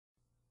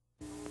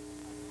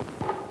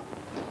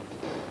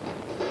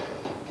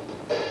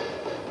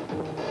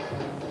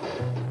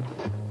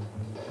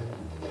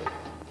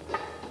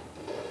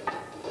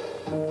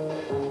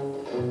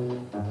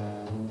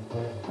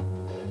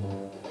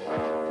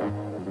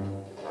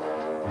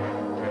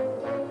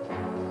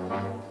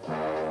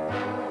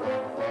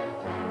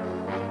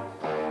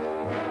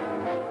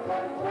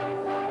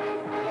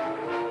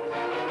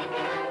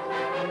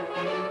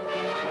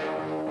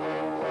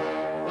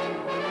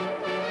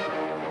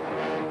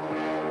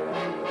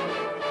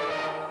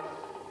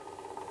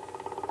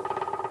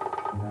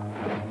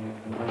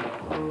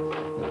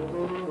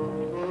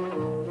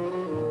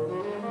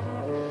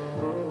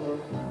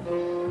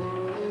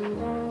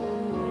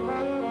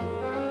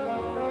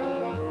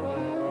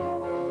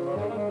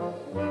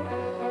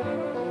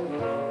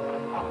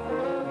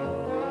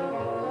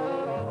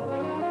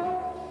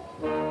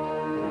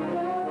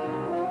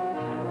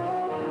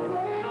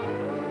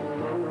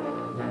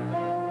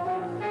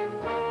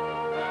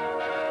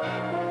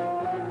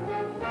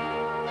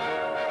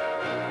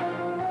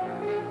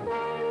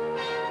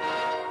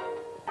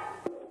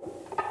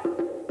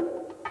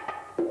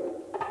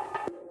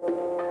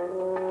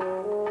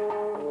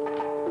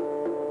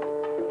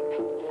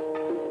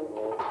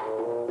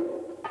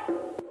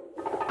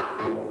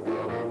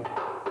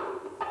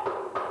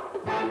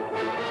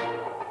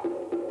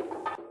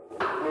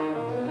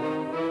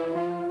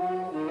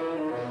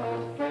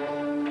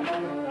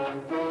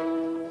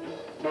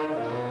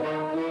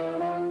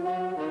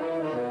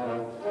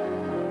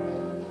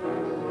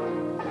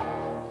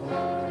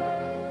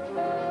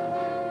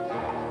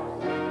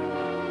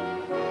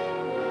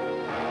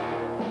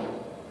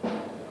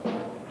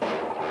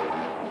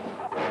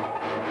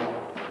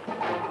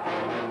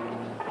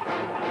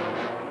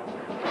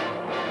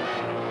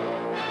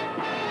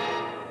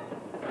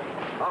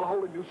I'll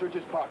hold him. You search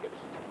his pockets.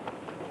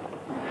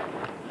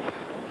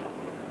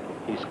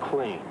 He's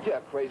clean. Yeah,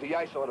 crazy.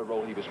 I saw the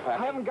roll he was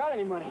packing. I haven't got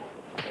any money.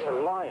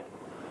 You're lying.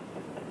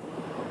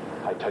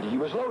 I tell you, he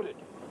was loaded.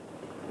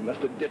 He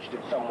must have ditched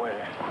it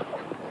somewhere.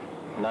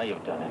 Now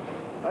you've done it.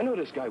 I knew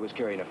this guy was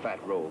carrying a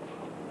fat roll.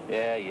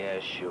 Yeah,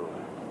 sure.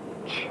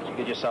 You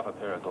get yourself a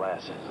pair of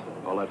glasses.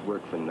 All that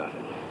work for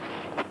nothing.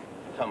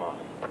 Come on.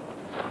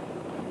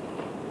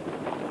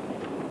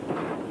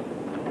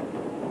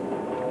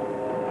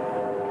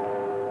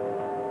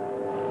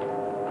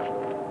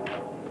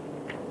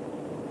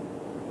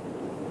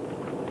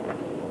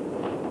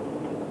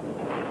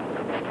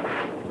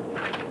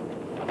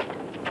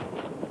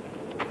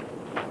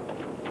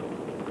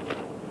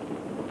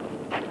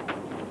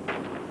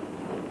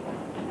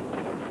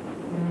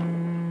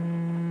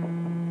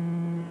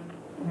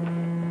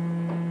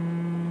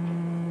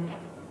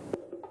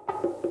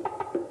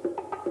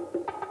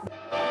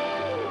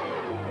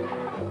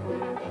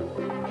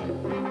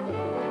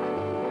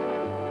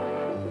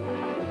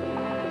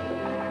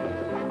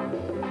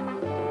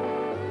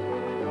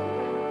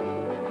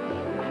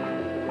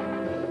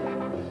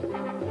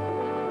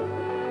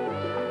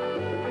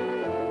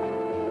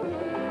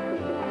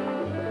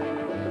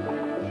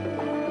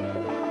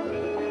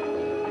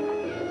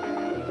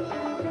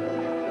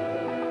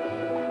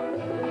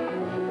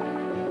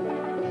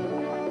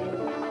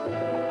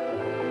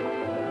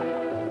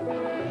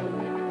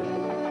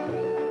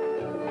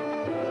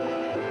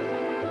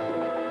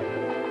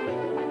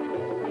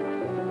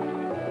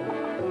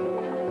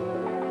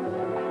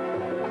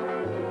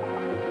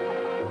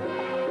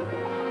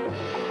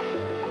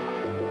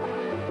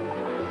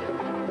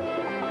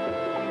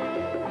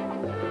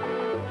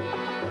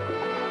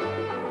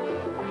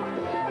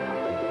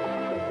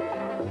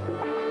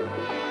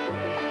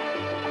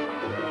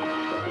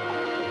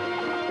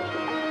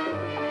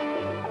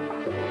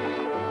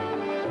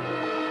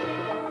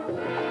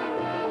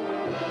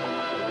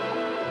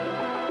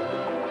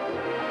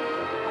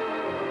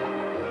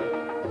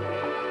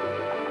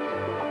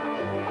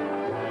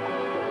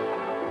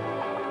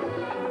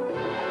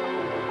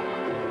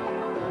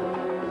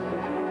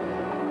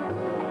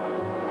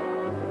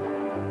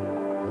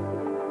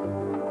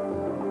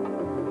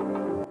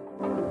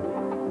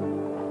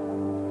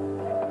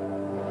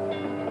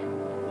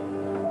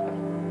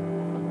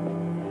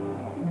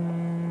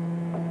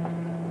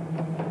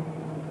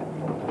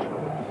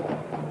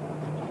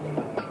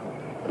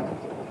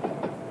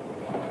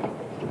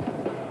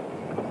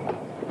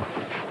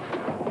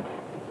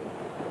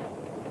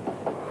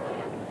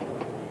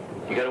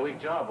 You got a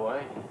weak jaw,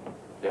 boy.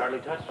 They hardly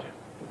touched you.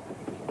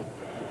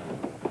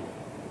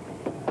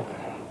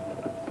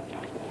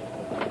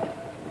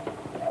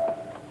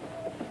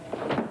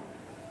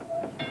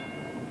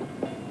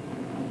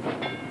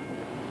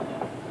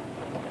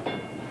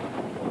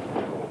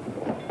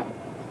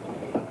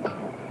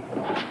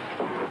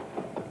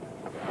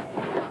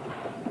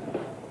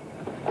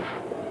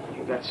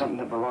 You got something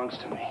that belongs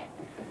to me.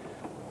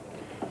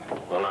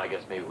 Well, I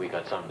guess maybe we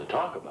got something to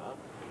talk about.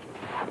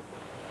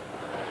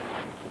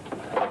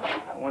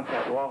 I want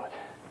that wallet.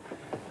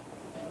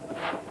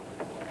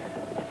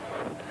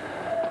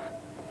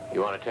 You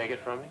want to take it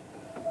from me?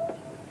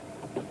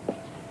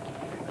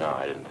 No,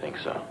 I didn't think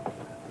so.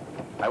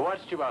 I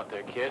watched you out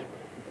there, kid.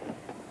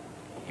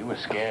 You were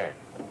scared.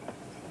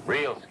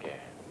 Real scared.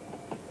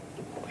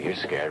 Well, you're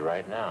scared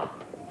right now.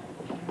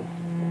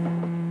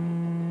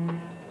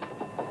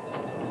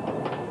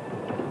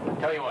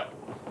 Tell you what.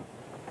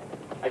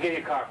 I give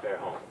you car fare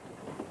home.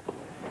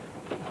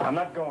 I'm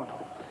not going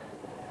home.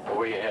 Well,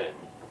 where you headed?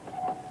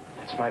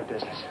 It's my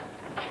business.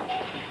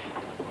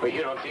 But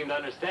you don't seem to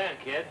understand,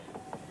 kid.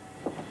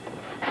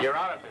 You're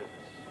out of business.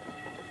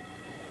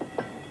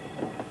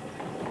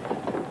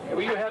 Yeah,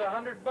 well, you had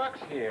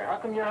 $100 here. How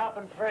come you're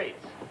hopping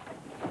freights?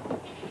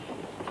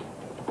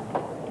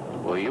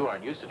 Well, you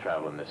aren't used to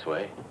traveling this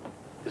way.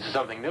 This is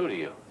something new to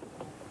you.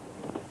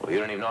 Well, you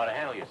don't even know how to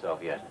handle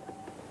yourself yet.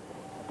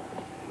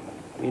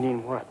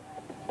 Meaning what?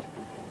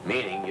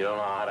 Meaning you don't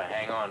know how to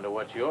hang on to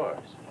what's yours.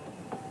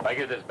 If I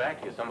give this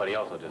back to you, somebody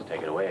else will just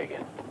take it away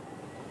again.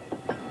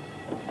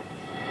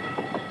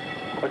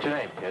 What's your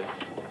name, kid?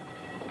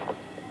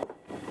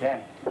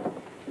 Danny.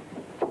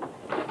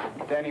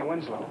 Danny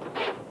Winslow.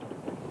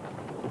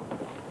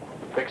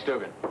 Vic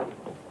Stugan.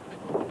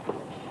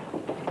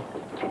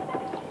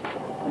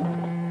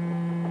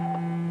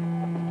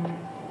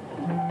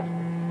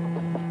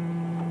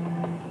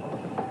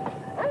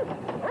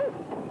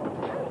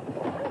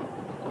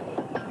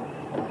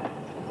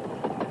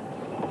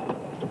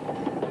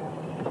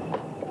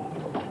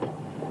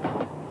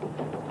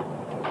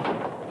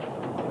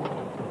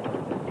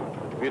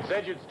 You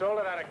said you'd stole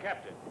it, I'd have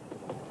kept it.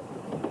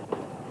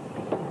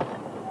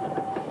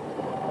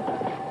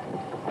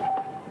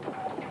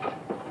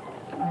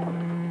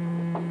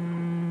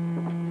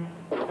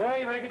 Well,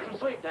 you better get some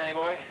sleep, Danny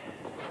boy.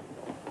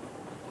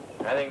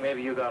 I think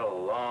maybe you got a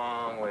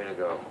long way to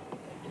go.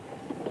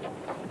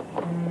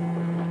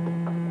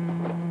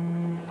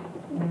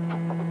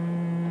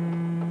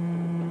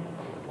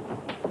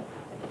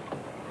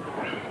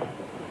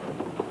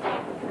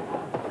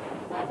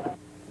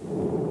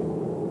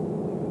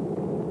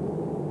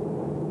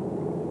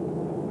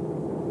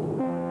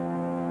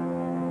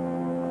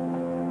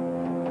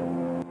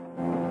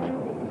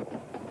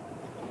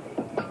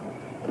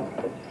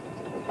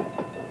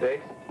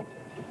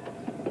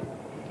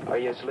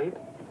 you asleep?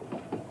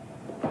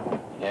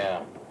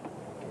 Yeah.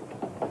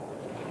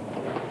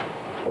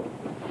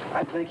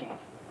 I'm thinking.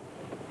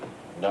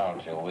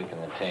 Don't. You'll weaken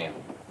the team.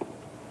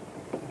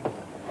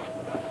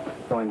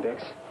 Going,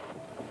 Dix?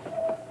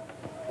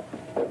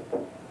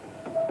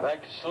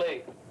 Back to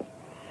sleep.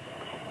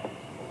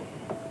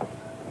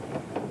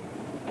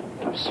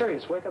 I'm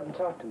serious. Wake up and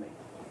talk to me.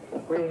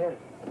 Where are you headed?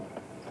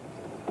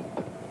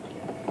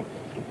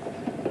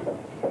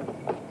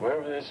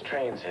 Wherever this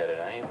train's headed,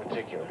 I ain't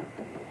particular.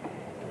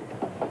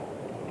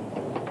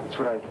 That's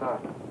what I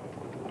thought.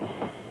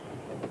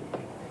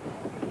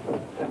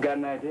 I've got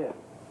an idea.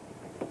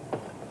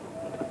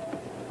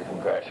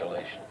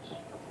 Congratulations.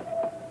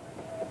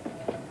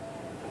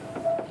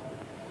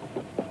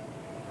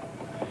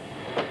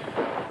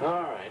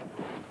 All right.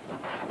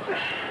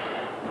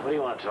 What do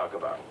you want to talk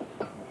about?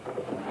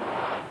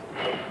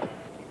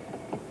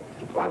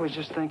 Well, I was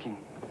just thinking,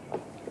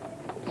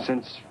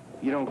 since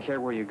you don't care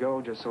where you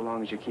go just so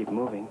long as you keep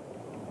moving,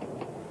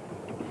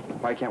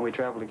 why can't we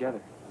travel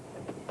together?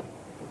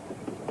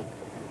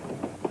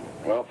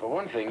 Well, for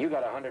one thing, you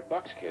got $100,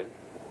 kid.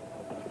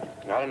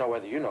 Now, I don't know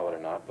whether you know it or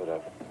not, but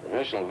a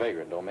professional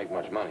vagrant don't make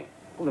much money.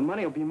 Well, the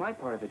money will be my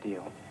part of the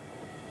deal.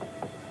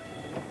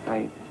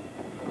 I'd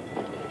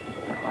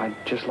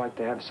just like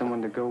to have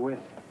someone to go with.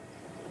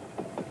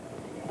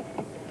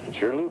 It's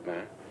your loot,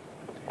 man.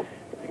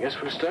 I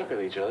guess we're stuck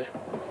with each other.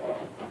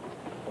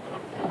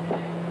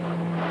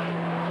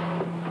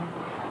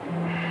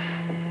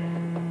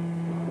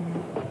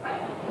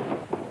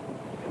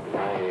 At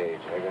my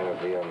age, I gotta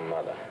be a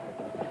mother.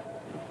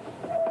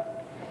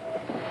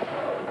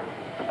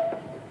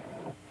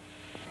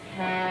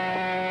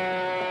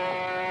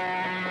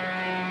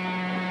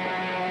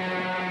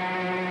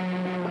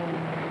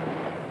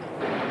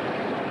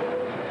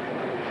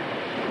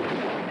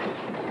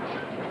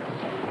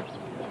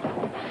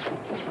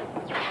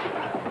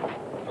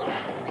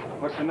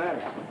 What's the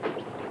matter?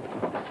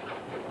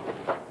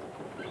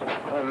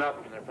 Well,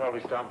 nothing. They're probably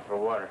stopping for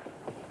water.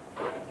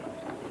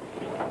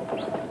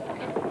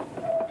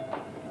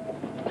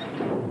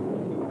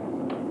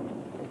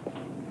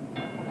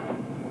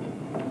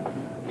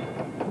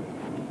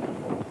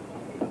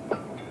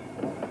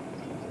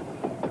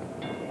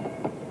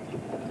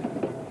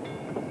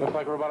 Looks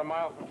like we're about a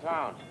mile from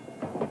town.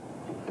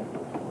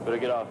 Better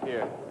get off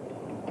here.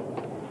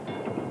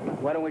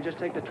 Why don't we just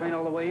take the train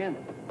all the way in?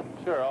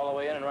 Sure, all the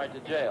way in and right to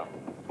jail.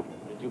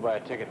 Did you buy a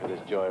ticket for this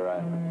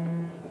joyride?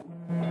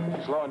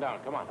 You're slowing down.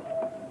 Come on.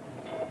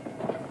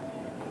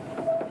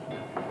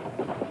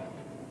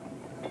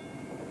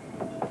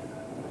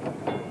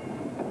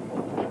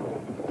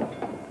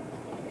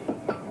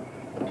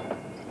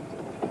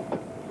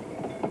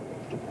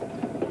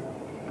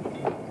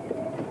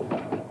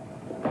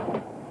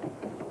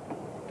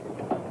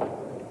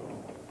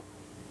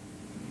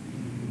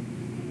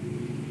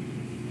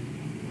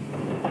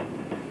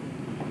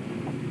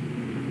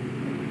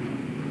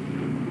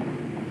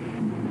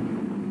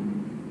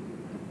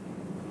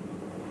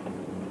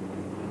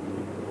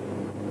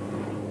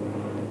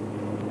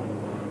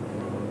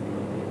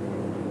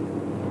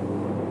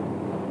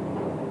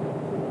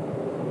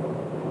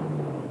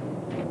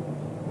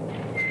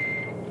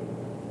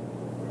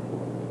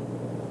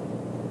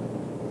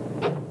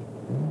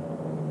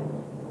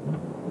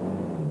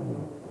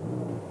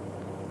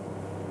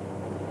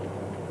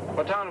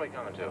 What town are we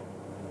coming to?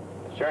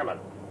 Sherman.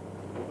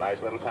 Nice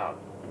little town.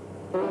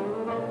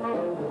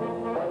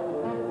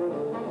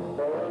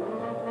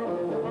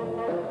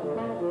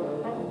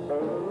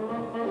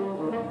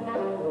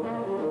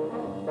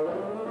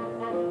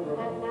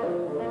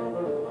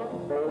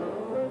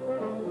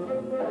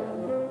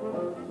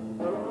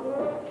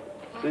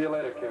 See you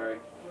later, Carrie.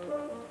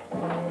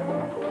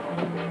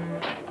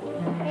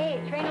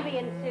 Hey, train will be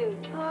in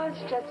soon. Oh,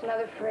 it's just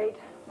another freight.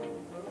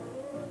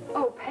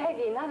 Oh,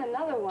 Peggy, not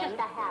another one. Just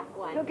a half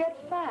one. He'll get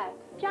fat.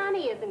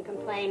 Johnny isn't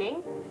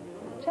complaining.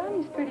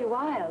 Johnny's pretty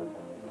wild.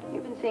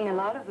 You've been seeing a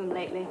lot of them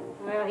lately.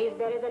 Well, he's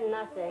better than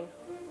nothing.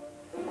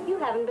 You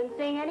haven't been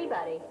seeing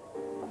anybody.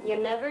 You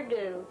never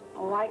do.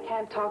 Oh, I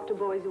can't talk to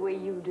boys the way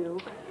you do.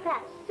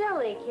 That's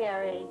silly,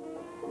 Carrie.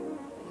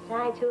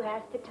 Besides, who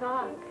has to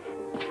talk?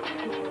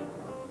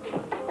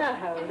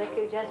 Oh, look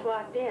who just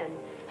walked in.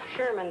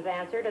 Sherman's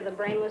answer to the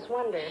brainless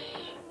wonder.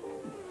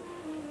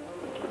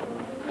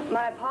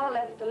 My pa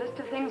left a list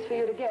of things for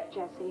you to get,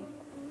 Jessie.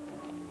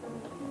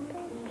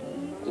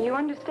 You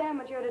understand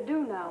what you're to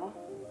do now.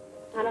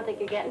 I don't think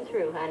you're getting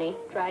through, honey.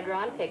 Try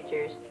drawing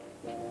pictures.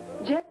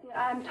 Jessie,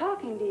 I'm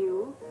talking to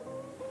you.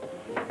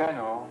 I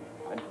know.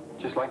 I'd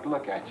just like to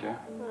look at you.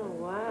 Oh,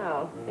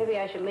 wow. Maybe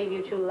I should leave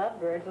you two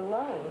lovebirds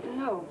alone.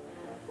 No.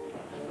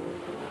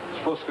 You're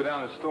supposed to go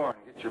down to the store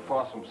and get your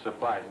pa some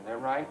supplies, isn't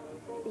that right?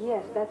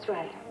 Yes, that's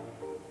right.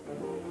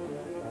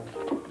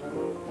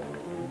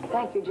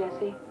 Thank you,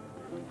 Jessie.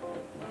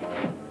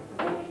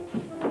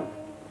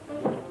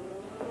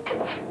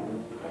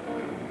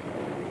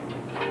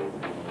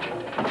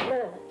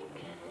 Look.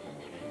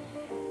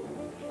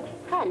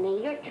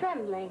 Honey, you're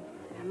trembling.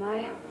 Am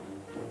I?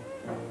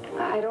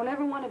 I don't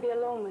ever want to be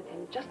alone with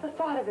him. Just the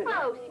thought of it.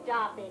 Oh,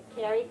 stop it,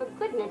 Carrie, for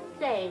goodness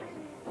sakes.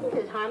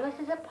 He's as harmless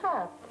as a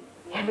pup.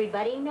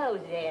 Everybody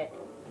knows it.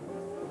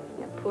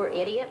 The poor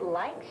idiot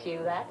likes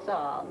you, that's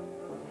all.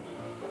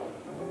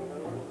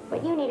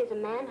 What you need is a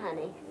man,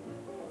 honey.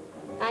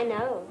 I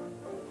know.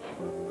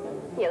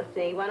 You'll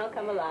see, one will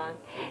come along.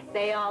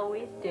 They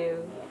always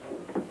do.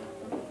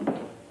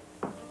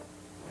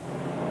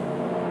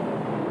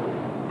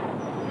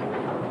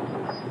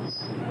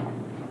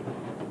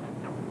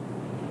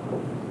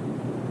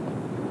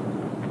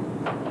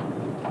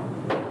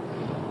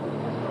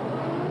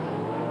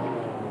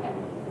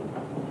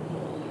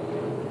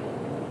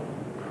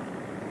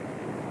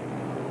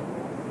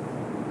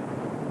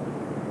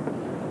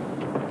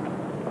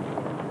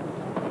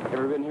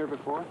 Ever been here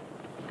before?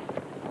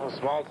 Well,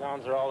 small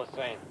towns are all the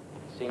same.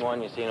 Seen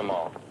one, you've seen them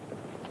all.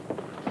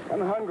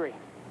 I'm hungry.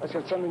 Let's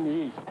get something to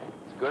eat.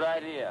 It's a good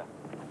idea.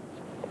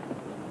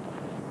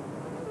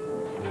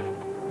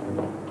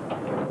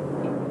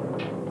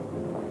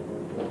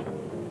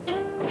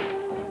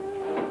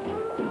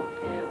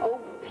 Oh,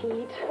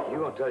 Pete. You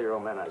won't tell your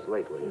old man I was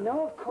late, will you?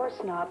 No, of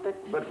course not, but...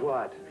 But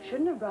what?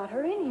 Shouldn't have brought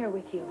her in here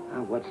with you.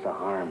 What's the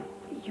harm?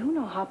 You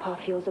know how Pa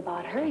feels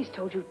about her. He's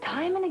told you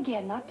time and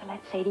again not to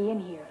let Sadie in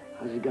here.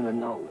 How's he gonna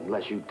know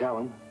unless you tell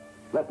him?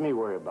 Let me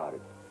worry about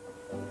it.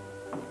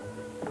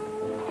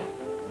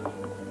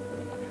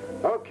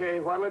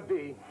 Okay, what'll it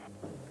be?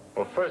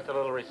 Well, first, a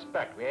little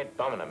respect. We ain't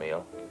bumming a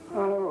meal.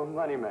 Oh,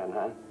 money man,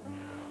 huh?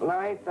 Well,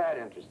 I ain't that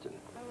interested.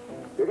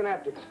 You're gonna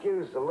have to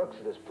excuse the looks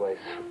of this place.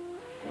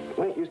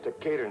 We ain't used to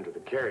catering to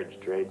the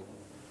carriage trade.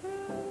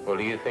 Well,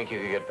 do you think you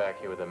could get back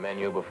here with a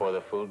menu before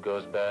the food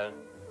goes bad?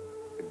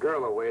 The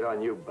girl will wait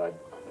on you, bud.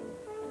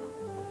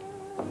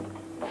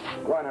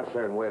 Go on up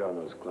there and wait on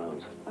those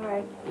clowns. All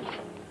right.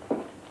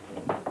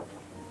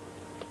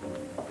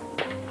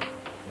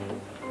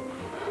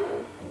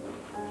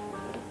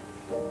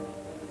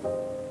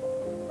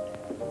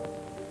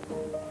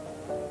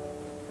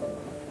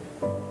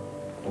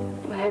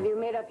 Well, have you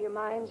made up your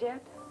minds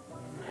yet?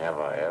 Have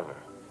I ever?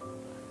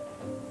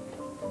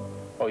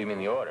 Oh, you mean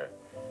the order?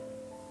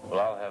 Well,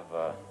 I'll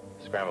have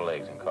scrambled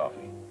eggs and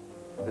coffee.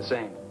 The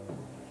same.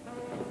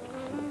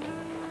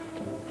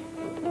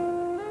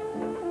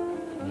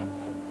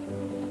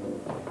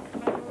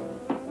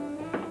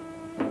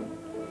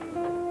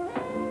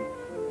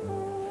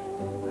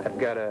 I've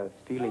got a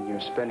feeling you're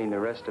spending the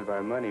rest of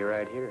our money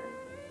right here.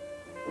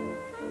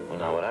 Well,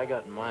 now, what I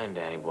got in mind,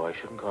 Danny boy,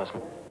 shouldn't cost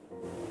me.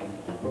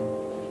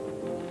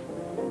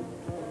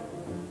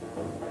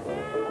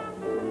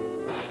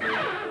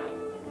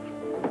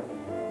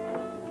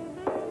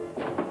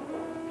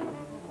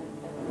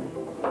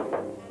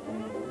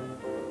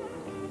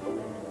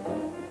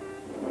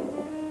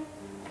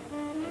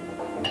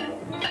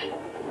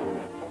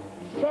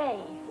 Say,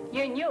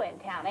 you're new in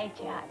town, ain't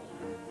you, honey?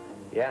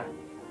 Yeah.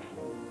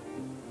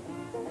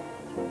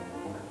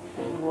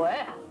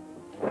 Well,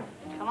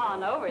 come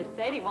on over.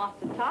 Sadie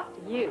wants to talk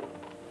to you.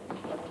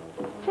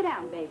 Sit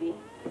down, baby.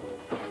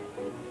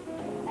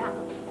 Now,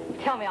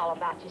 tell me all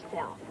about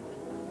yourself.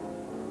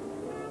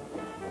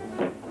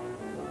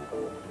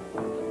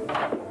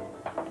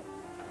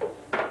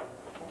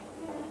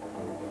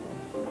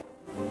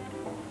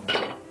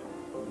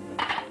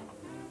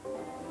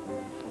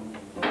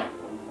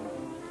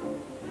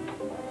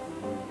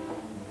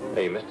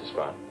 Hey, Mr.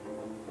 Spot.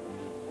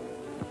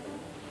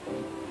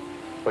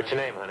 What's your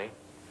name, honey?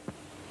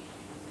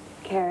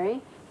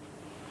 Carrie.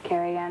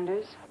 Carrie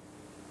Anders.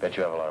 Bet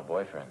you have a lot of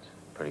boyfriends.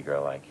 Pretty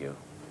girl like you.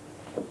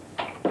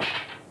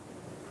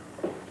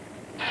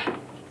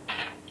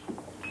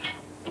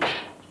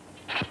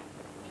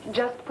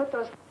 Just put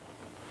those...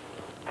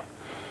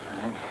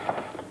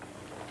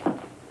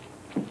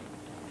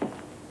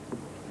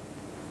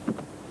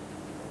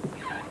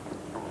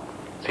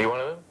 See one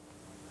of them?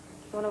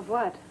 One of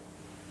what?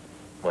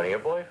 One of your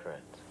boyfriends.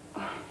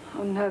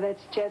 Oh, no,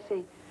 that's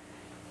Jesse.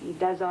 He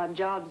does odd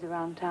jobs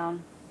around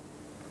town.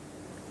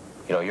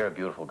 You know, you're a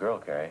beautiful girl,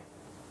 Carrie.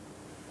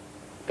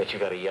 Bet you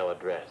got a yellow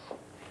dress.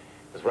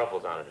 There's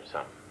ruffles on it or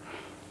something.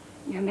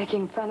 You're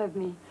making fun of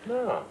me.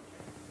 No.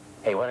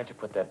 Hey, why don't you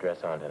put that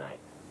dress on tonight?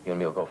 You and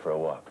me will go for a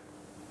walk.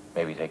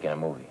 Maybe take in a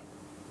movie.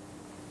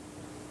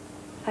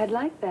 I'd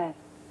like that.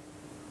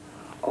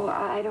 Oh,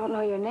 I don't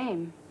know your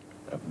name.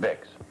 Bix.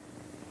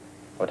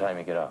 What time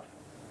you get off?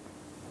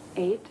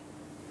 8?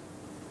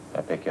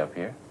 I pick you up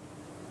here?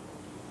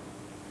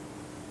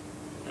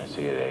 I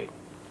see you at 8.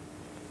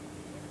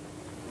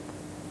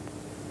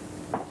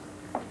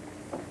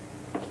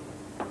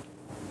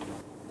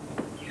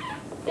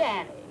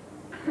 Danny.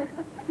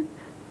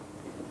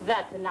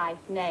 That's a nice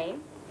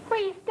name. Where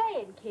you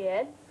staying,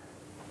 kid?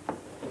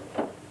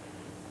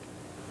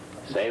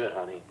 Save it,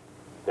 honey.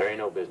 There ain't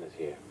no business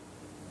here.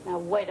 Now,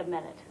 wait a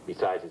minute.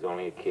 Besides, he's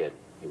only a kid.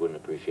 He wouldn't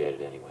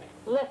appreciate it anyway.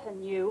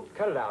 Listen, you.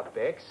 Cut it out,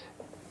 Bix.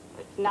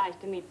 It's nice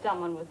to meet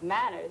someone with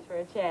manners for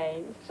a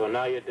change. So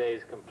now your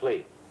day's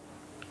complete.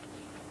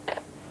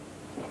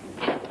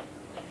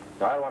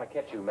 Now, I don't want to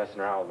catch you messing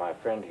around with my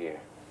friend here.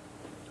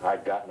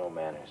 I've got no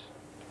manners.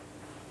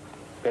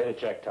 Pay the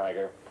check,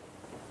 Tiger.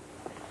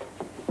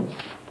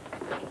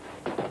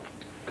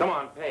 Come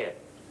on, pay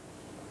it.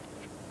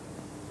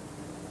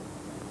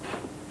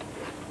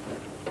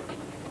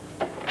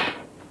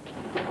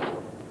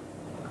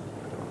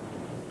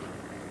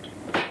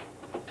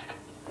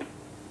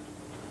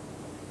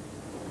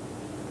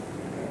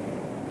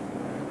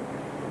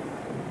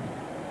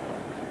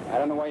 I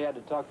don't know why you had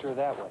to talk to her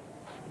that way.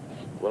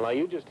 Well, now,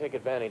 you just take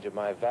advantage of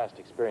my vast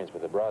experience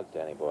with the broads,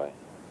 Danny boy.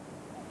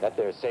 That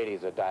there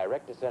Sadie's a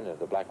direct descendant of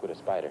the black widow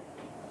spider.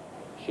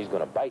 She's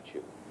gonna bite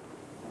you.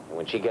 And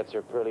when she gets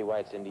her pearly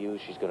whites into you,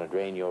 she's gonna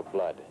drain your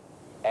blood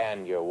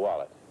and your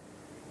wallet.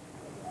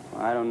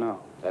 I don't know.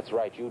 That's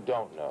right, you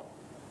don't know.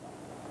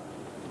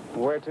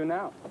 Where to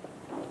now?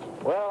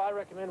 Well, I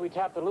recommend we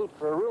tap the loot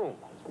for a room.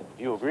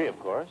 You agree, of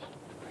course.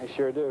 I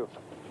sure do.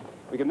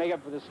 We could make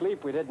up for the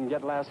sleep we didn't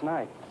get last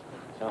night.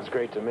 Sounds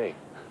great to me.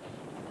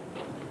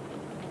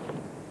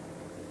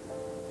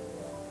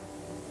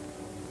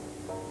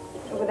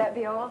 Would that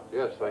be all?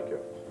 Yes, thank you.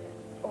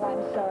 Oh,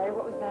 I'm sorry.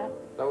 What was that?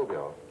 That will be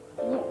all.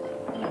 Yes.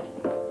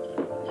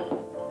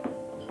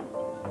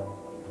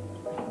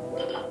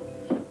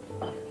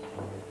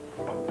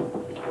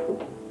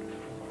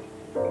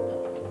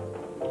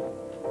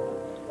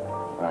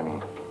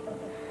 Honey,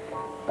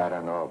 I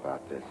don't know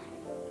about this.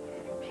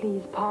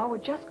 Please, Pa, we're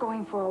just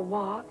going for a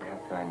walk.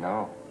 Yes, I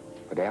know.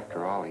 But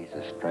after all, he's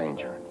a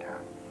stranger in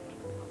town.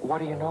 What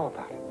do you know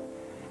about it?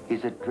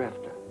 He's a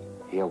drifter.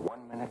 Here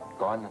 1 minute,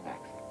 gone the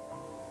next.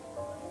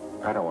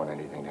 I don't want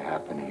anything to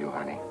happen to you,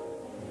 honey.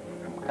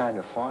 I'm kind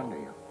of fond of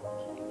you.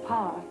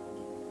 Pa,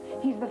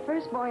 he's the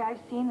first boy I've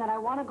seen that I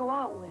want to go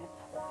out with.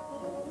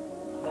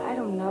 I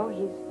don't know,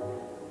 he's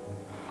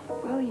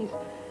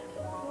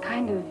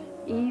kind of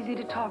easy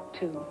to talk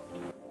to.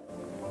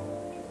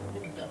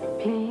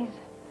 Please,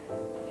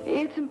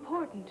 it's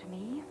important to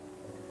me.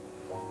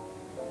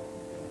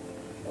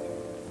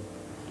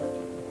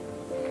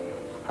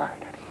 All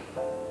right, honey.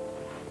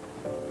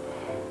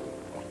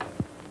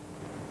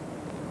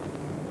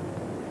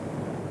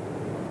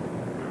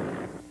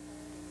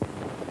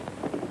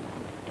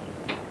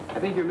 I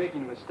think you're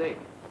making a mistake.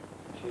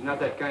 She's not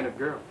that kind of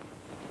girl.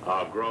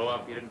 Oh, grow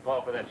up. You didn't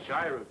fall for that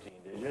shy routine,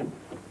 did you?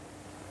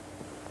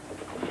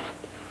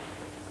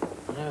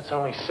 Yeah, it's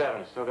only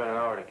 7. Still got an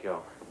hour to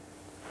kill.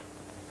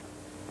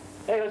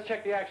 Hey, let's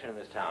check the action in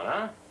this town,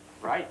 huh?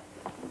 Right.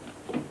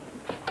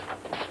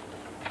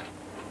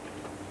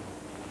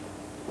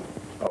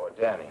 Oh,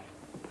 Danny.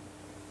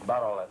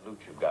 About all that loot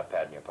you've got,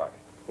 Pat, in your pocket.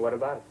 What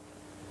about it?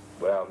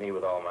 Well, me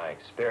with all my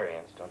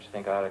experience, don't you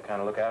think I ought to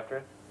kind of look after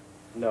it?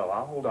 No,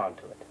 I'll hold on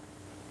to it.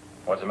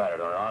 What's the matter?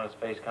 Don't an honest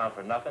face count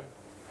for nothing?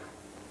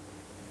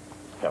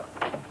 No.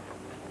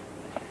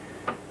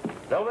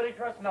 Nobody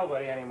trusts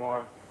nobody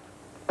anymore.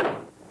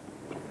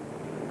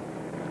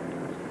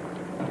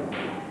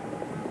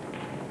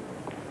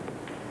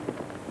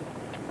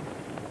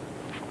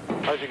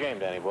 How's your game,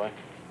 Danny boy?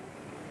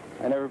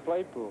 I never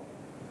played pool.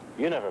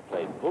 You never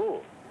played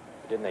pool.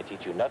 Didn't they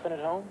teach you nothing at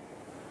home?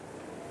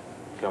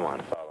 Come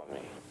on, follow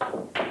me.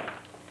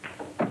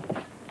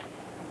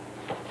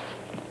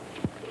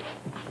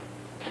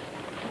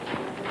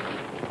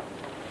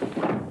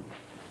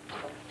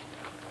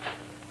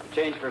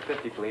 Change for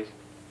 50, please.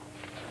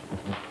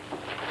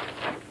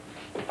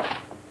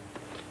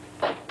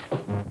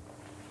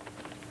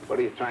 What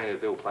are you trying to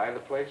do, buy the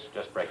place?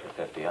 Just break the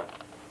 50, huh?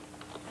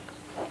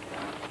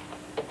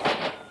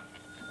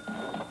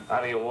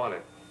 How do you want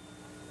it?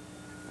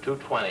 2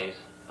 20s,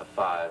 a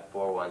 5,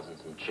 4 ones, and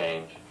some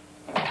change.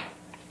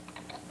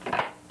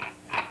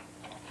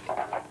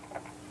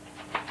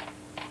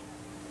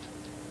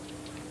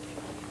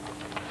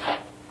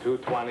 Two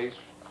 20s,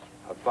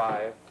 a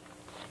 5,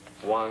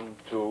 1,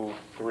 2,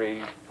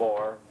 3,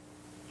 4,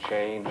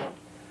 change.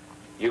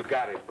 You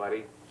got it,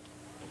 buddy.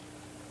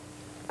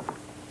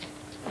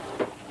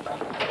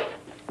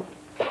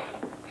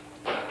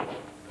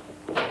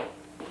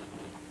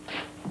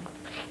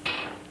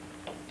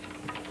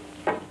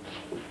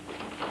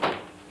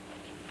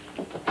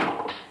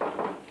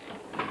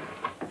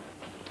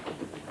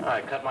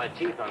 I cut my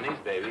teeth on these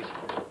babies.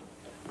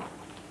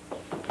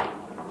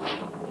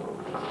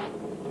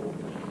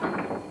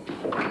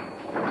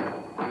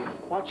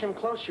 Watch him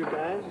close, you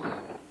guys.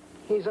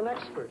 He's an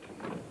expert.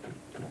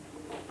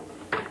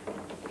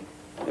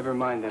 Never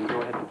mind then.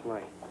 Go ahead and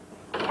play.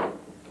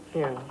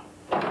 Here.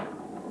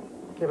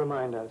 Never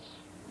mind us.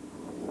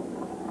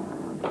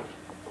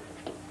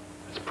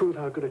 Let's prove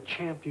how good a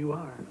champ you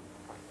are.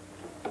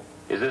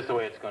 Is this the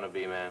way it's going to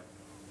be, man?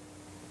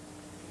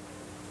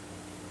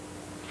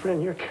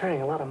 Friend, you're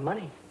carrying a lot of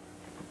money.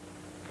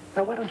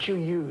 Now, why don't you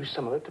use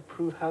some of it to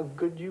prove how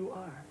good you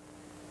are?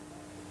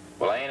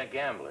 Well, I ain't a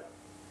gambler.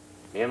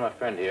 Me and my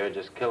friend here are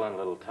just killing a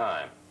little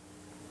time.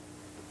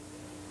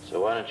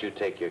 So why don't you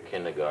take your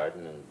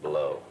kindergarten and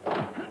blow?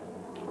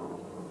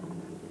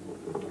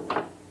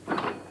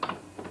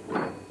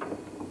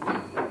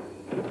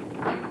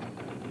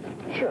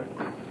 Sure.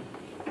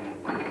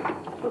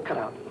 We'll cut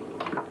out.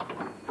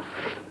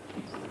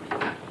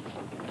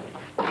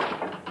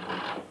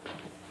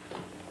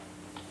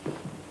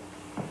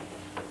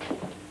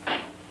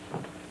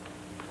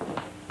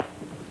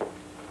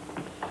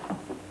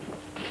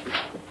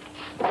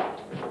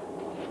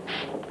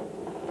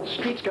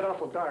 It's get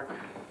awful dark.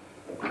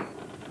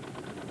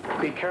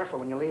 Be careful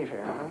when you leave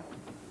here, huh?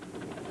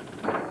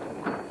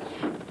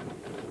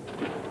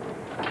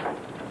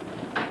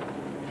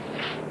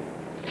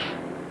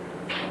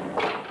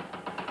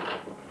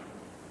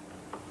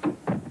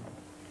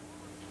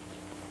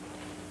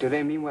 Do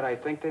they mean what I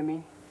think they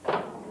mean?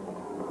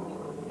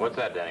 What's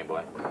that, Danny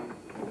boy?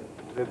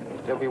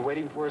 They'll be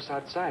waiting for us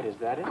outside, is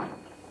that it?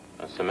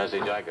 That's the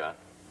message I got.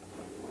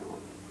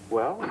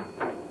 Well,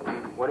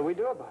 what do we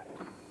do about it?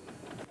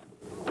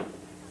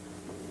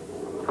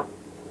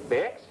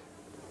 Bix?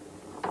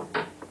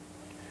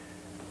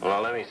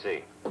 Well, let me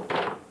see.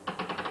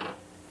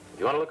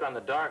 You want to look on the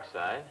dark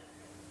side,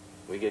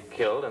 we get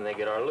killed and they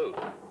get our loot.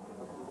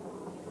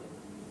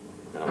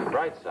 And on the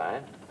bright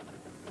side,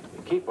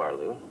 we keep our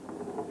loot,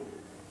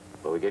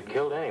 but we get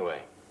killed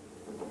anyway.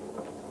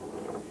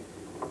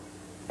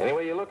 Any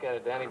way you look at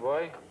it, Danny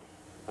boy,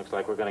 looks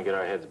like we're going to get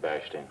our heads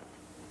bashed in.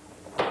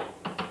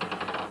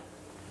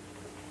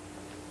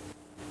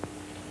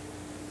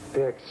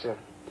 Bix,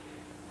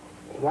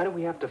 why do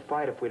we have to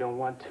fight if we don't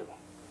want to?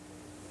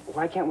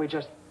 Why can't we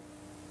just...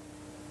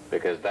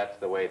 Because that's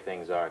the way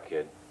things are,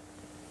 kid.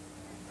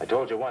 I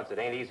told you once, it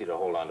ain't easy to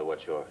hold on to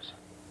what's yours.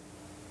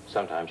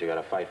 Sometimes you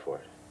gotta fight for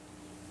it.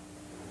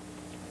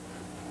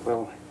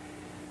 Well,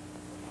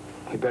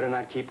 we better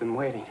not keep them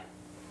waiting.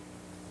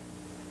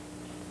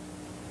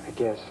 I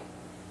guess.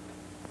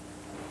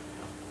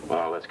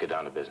 Well, let's get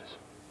down to business.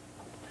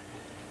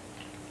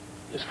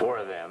 There's 4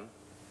 of them.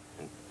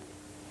 And...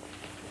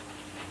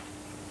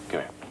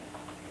 Come here.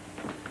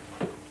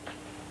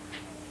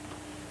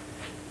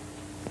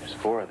 There's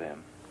 4 of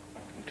them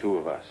and 2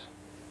 of us.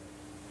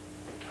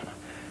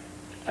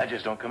 That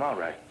just don't come out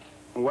right.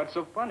 What's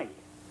so funny?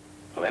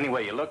 Well, any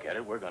way you look at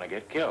it, we're gonna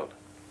get killed.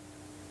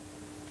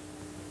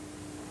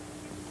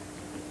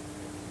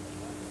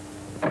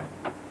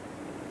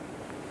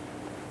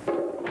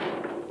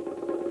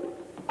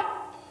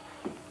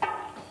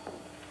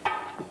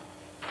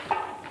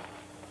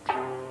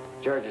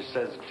 George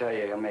says to tell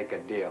you he'll make a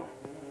deal.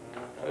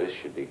 Now, this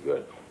should be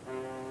good.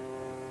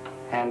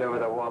 Hand over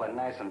the wallet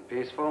nice and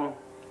peaceful,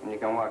 and you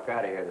can walk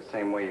out of here the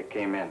same way you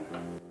came in.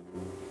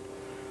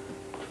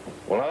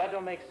 Well, now, that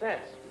don't make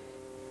sense.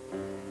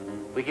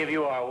 We give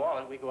you our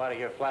wallet, we go out of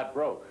here flat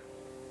broke.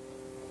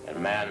 And,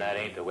 man, that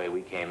ain't the way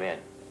we came in.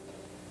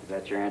 Is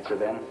that your answer,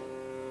 then?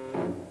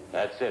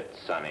 That's it,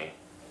 Sonny.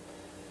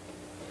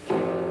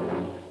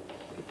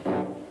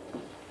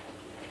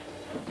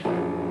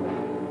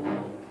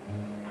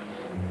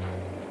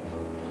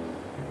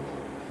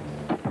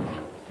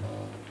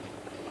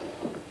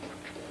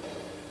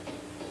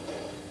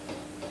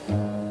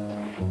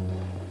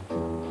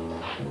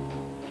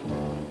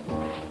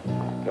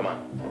 Come on.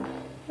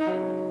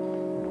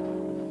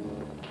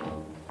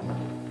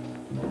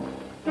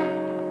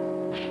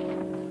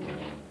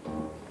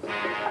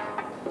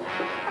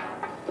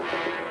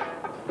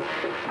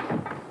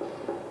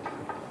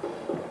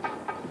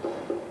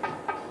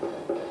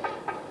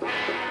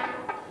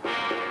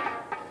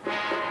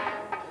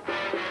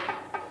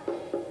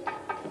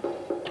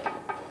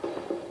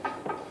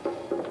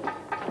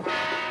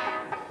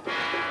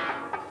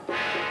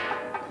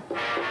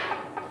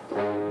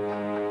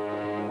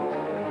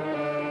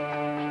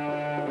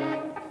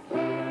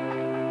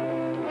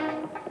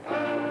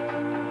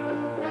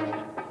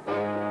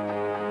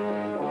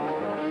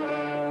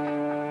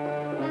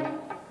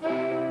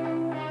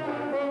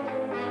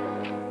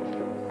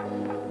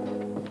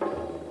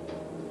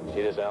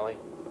 See this alley?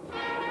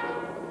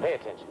 Pay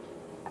attention.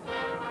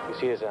 You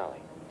see this alley?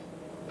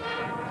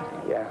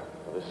 Yeah.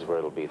 Well, this is where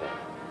it'll be then.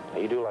 Now,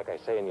 you do like I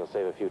say and you'll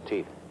save a few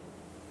teeth.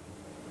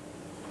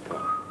 Come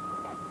on.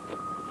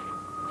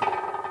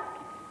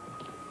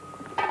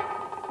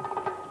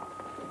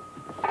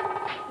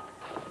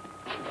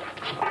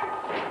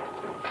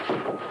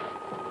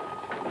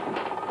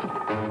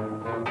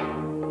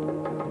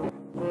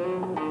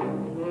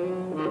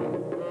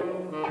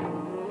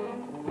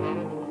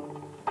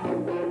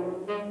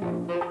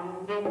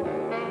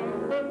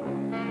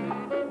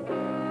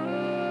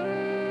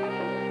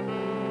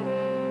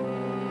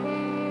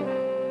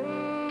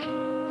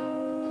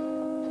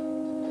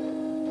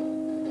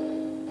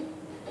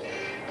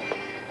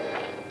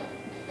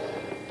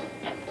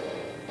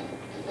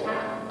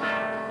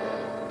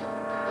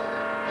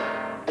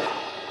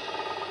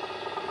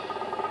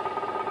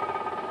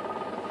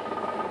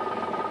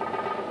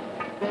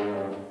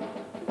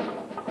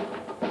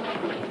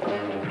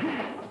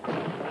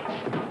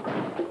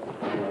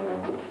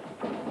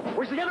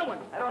 Where's the other one?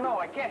 I don't know.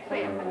 I can't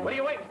see him. What are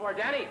you waiting for,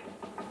 Danny?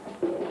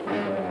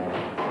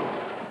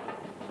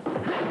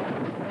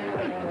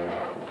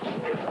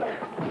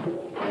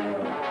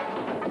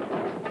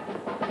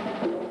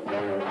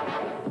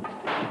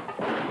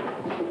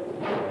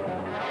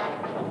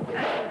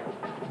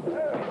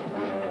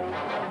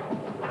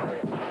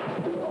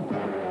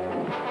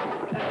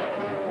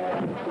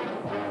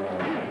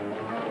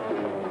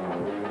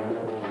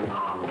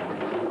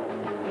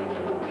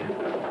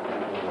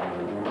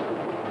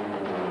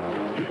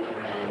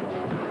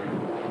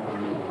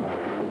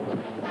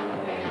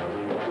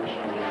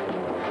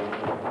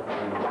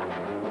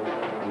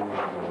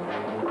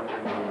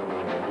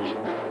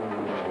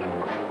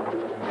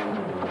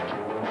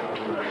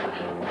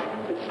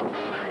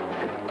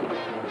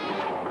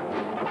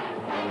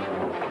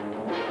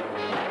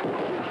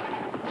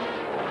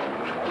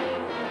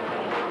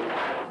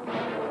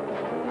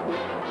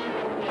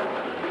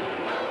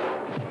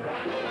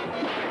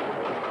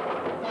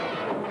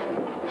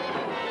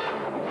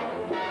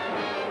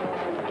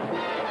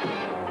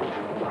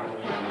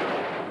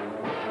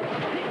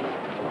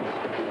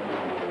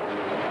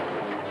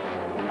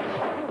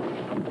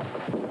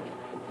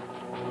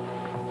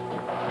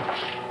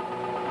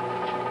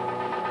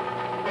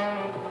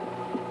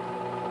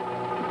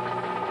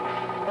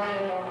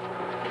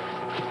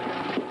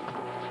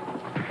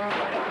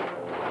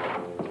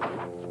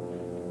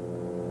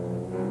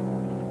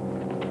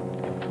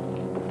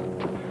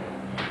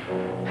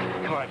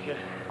 on, kid.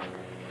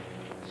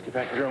 Let's get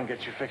back to the room and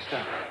get you fixed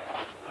up.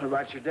 What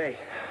about your day?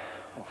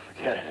 Oh,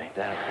 forget it. Ain't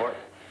that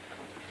important.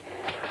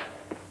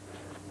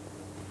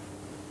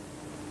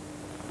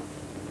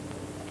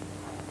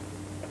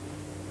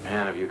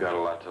 Man, have you got a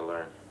lot to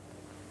learn.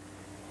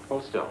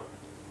 Hold still.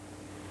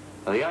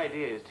 Now, the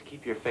idea is to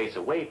keep your face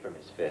away from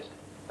his fist.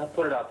 Not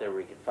put it out there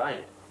where he can find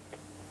it.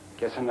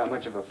 Guess I'm not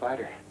much of a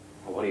fighter.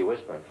 Well, what are you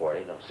whispering for? It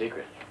ain't no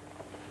secret.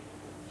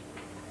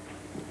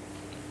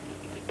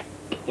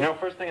 You know,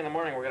 first thing in the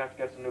morning, we're gonna have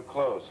to get some new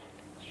clothes.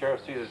 The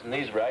sheriff sees us in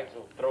these rags,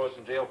 he'll throw us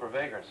in jail for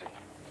vagrancy.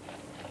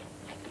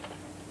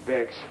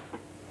 Biggs,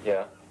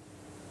 Yeah?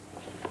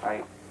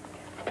 I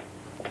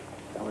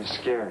was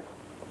scared.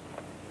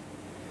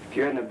 If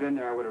you hadn't have been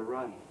there, I would have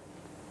run.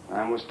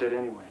 I almost did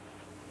anyway.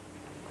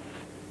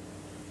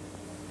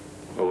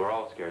 Well, we're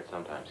all scared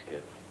sometimes,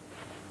 kid.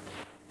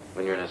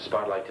 When you're in a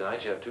spot like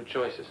tonight, you have two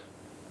choices.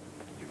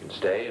 You can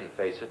stay and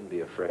face it and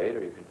be afraid,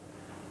 or you can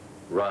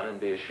run and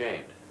be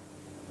ashamed.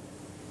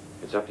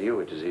 It's up to you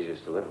which is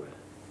easiest to live with.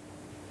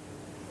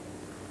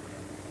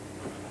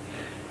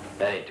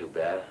 That ain't too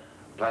bad.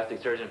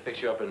 Plastic surgeon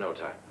fix you up in no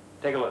time.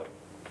 Take a look.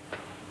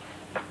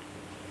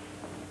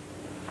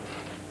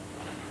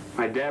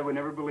 My dad would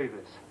never believe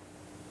this.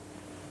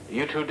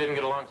 You two didn't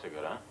get along so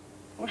good, huh?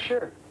 Well,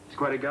 sure. He's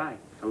quite a guy,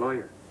 a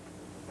lawyer.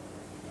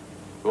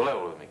 Go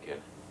level with me,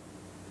 kid.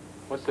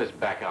 What's this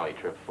back alley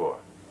trip for?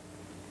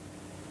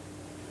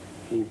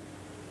 He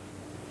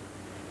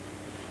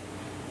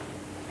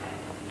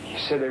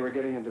said they were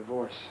getting a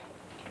divorce.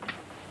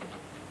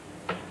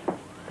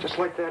 Just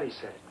like that, he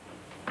said it.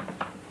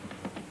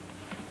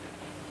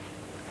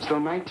 As though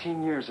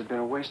 19 years had been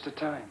a waste of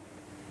time.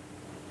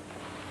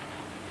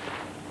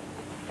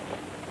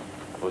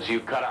 Was you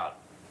cut out?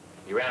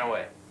 You ran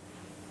away.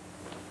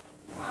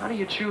 How do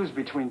you choose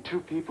between two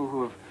people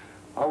who have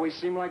always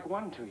seemed like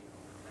one to you?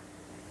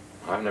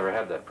 I've never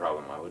had that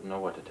problem. I wouldn't know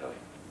what to tell you.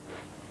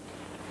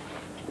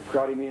 You're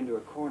crowding me into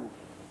a corner.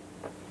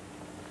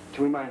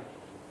 Between my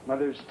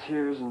mother's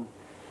tears and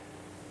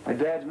my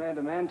dad's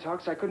man-to-man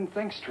talks, I couldn't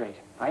think straight.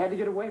 I had to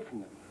get away from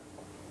them.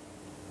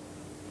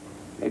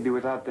 Maybe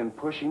without them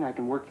pushing, I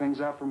can work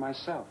things out for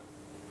myself.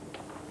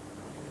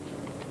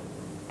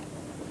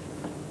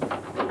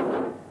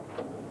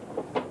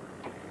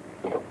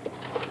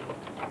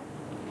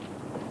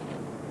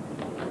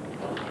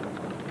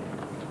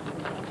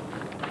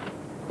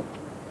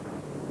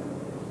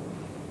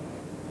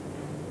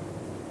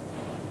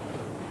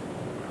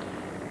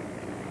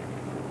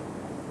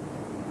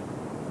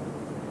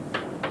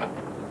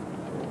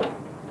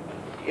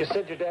 You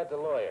said your dad's a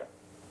lawyer.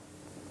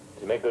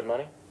 Does he make good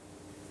money?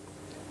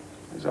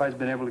 He's always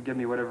been able to give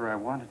me whatever I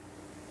wanted,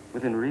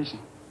 within reason.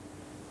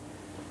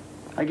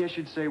 I guess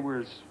you'd say we're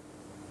as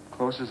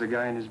close as a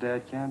guy and his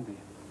dad can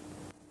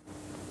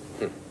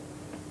be.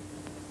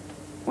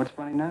 What's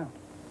funny now?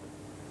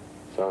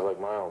 Sounds like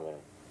my old man.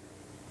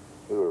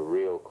 We were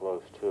real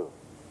close, too.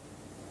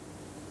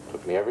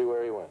 Took me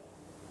everywhere he went.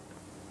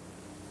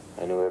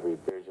 I knew every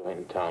beer joint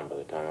in town by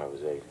the time I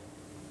was 8.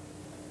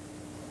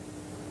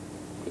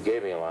 He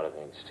gave me a lot of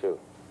things, too.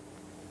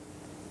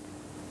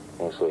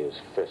 Mostly his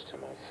fist to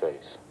my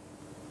face.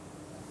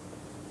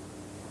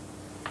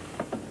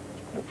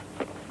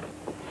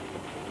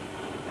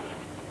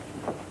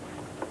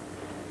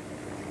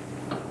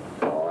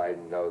 Oh, I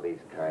know these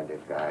kind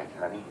of guys,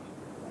 honey.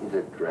 He's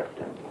a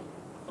drifter.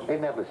 They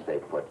never stay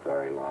put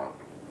very long.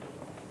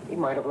 He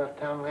might have left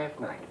town last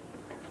night.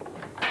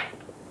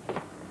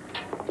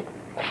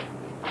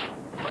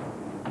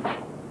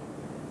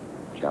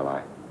 Shall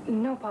I?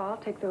 No, Pa, I'll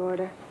take the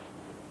order.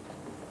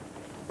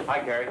 Hi,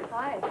 Carrie.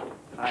 Hi.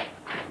 Hi.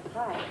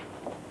 Hi.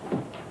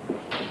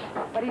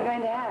 What are you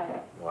going to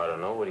have? Well, I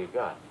don't know. What do you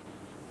got?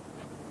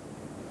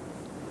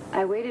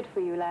 I waited for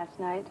you last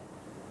night.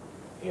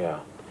 Yeah.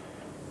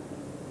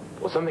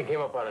 Well, something came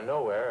up out of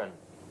nowhere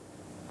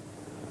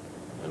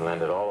and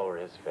landed all over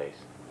his face.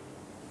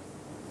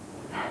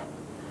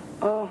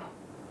 Oh.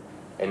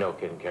 Hey, no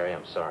kidding, Carrie.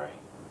 I'm sorry.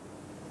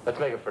 Let's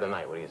make it for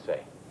tonight. What do you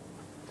say?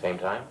 Same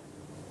time?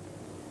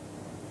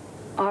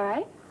 All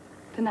right.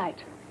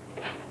 Tonight.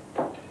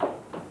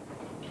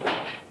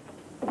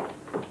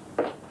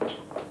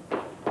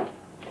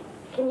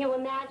 Can you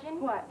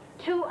imagine? What?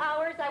 2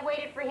 hours I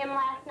waited for him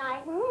last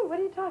night. Ooh, what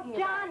are you talking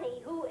about?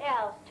 Johnny, who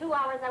else? 2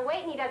 hours I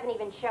wait and he doesn't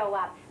even show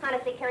up.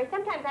 Honestly, Carrie,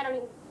 sometimes I don't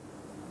even...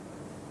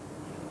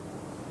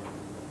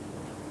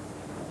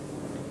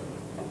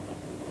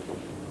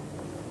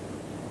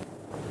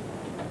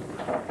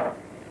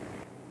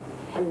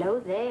 Hello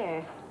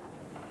there.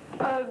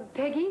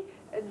 Peggy,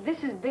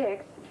 this is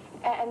Bix,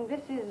 and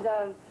this is,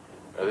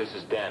 This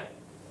is Danny.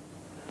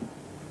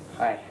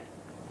 Hi.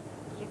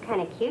 You're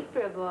kind of cute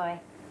for a boy.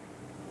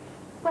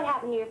 What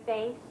happened to your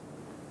face?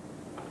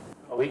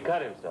 Oh, he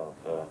cut himself,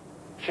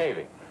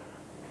 shaving.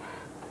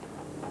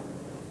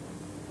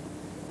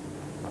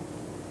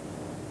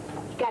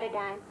 You got a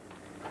dime?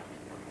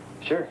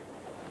 Sure.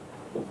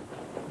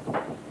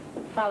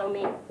 Follow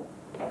me.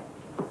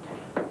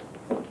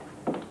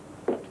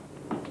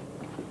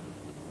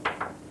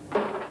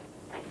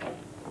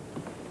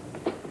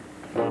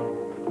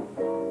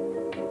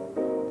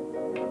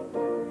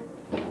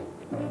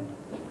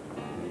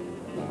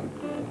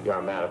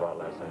 aren't mad about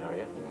last night, are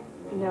you?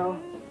 No.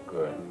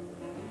 Good.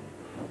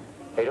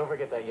 Hey, don't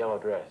forget that yellow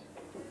dress.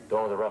 The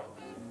one with the ruffles.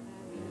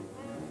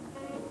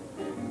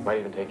 Might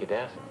even take you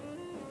dancing.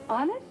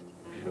 Honest?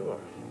 Sure.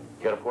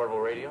 You got a portable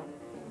radio?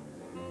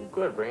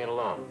 Good, bring it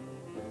along.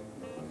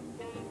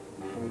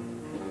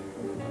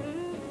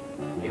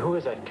 Hey, who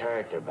is that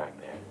character back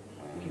there?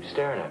 Keep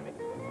staring at me.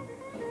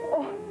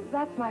 Oh,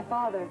 that's my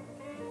father.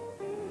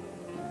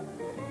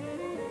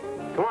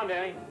 Come on,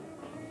 Danny.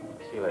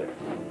 See you later.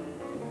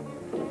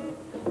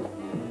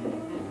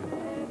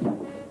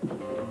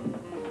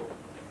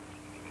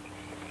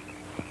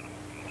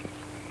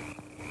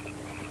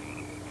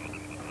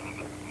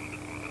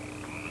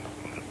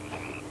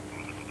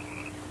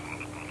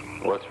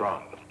 What's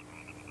wrong?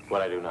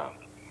 What'd I do now?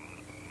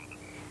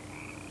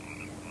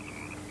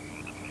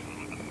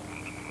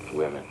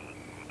 Women.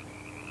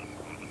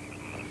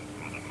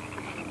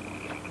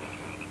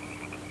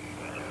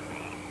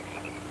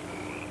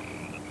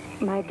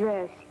 My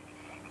dress.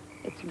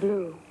 It's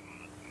blue.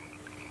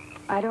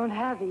 I don't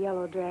have a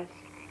yellow dress.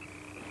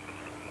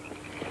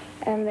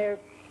 And there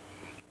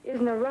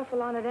isn't a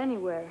ruffle on it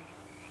anywhere.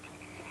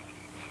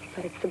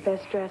 But it's the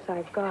best dress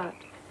I've got.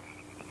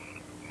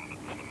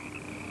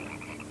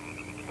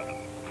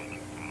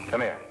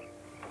 Come here.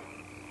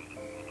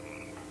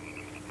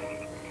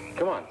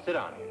 Come on, sit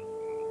down here.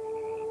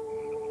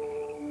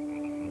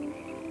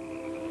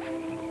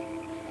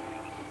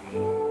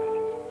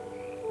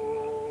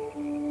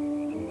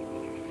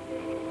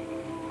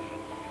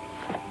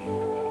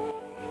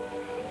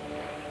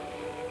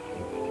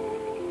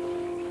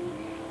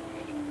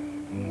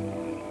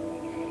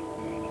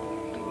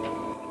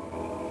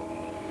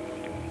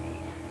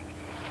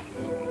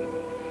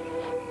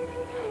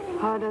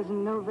 Pa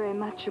doesn't know very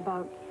much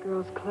about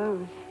girls'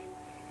 clothes.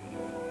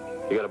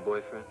 You got a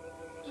boyfriend?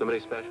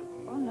 Somebody special?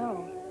 Oh,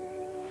 no.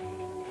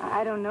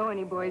 I don't know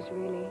any boys,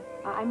 really.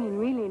 I mean,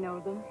 really know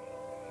them.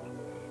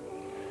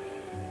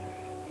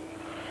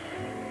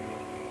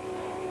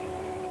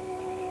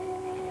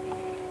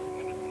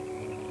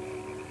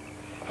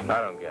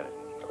 I don't get it.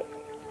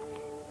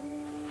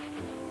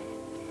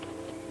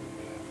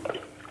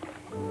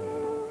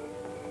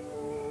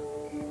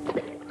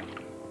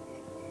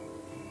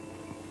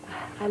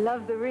 I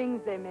love the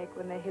rings they make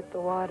when they hit the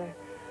water.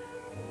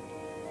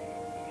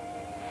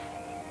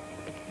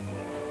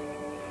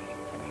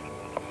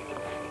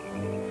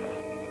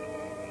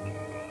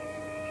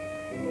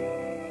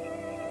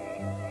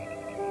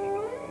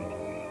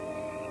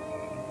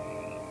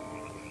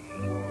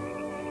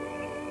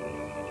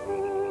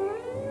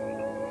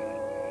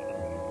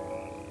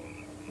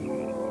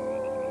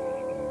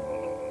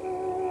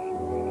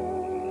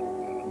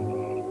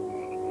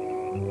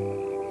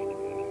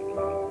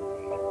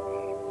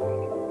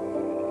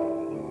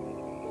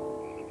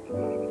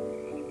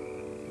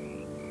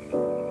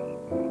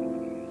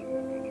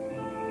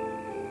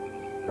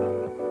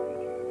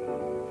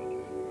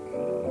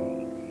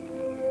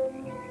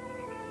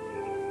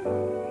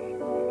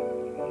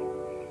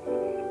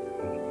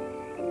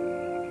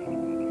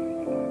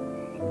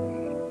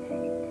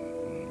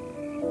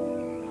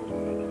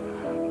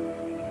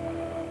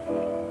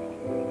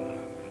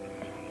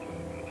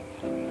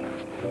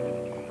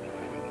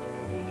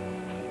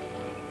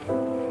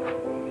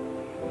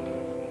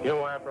 You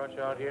know why I brought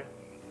you out here?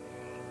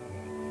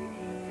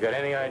 You got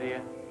any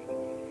idea?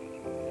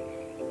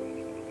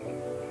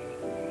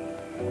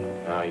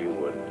 No, you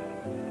wouldn't.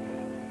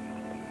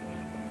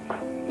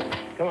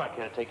 Come on,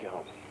 kid, I'll take you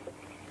home.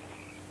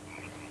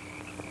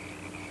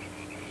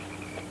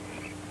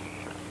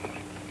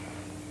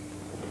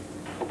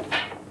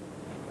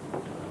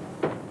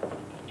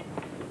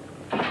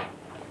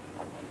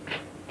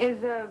 Is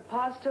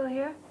Pa still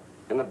here?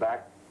 In the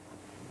back.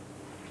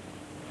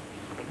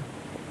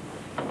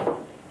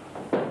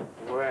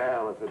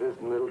 Well, if it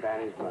isn't little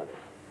Danny's mother.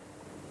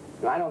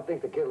 No, I don't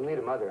think the kid will need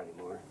a mother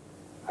anymore.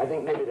 I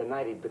think maybe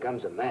tonight he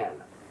becomes a man.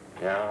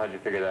 Yeah, how'd you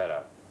figure that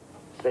out?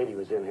 Sadie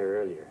was in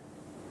here earlier.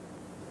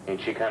 Ain't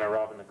she kind of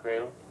robbing the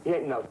cradle? He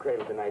ain't no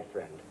cradle tonight,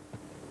 friend.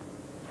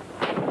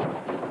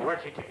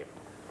 Where'd she take him?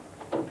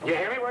 You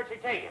hear me? Where'd she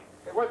take him?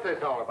 Hey, what's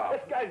this all about?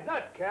 This guy's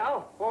nuts,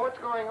 Cal. Well, what's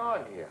going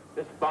on here?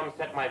 This bum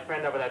set my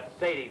friend over that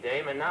Sadie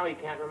dame, and now he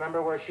can't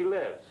remember where she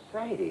lives.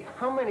 Sadie,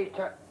 how many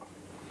times?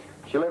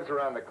 She lives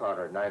around the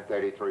corner at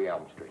 933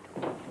 Elm Street.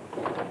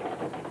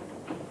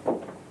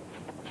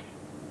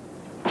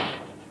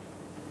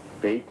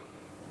 Pete,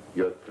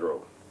 you're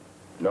through.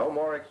 No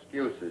more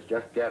excuses.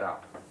 Just get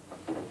up.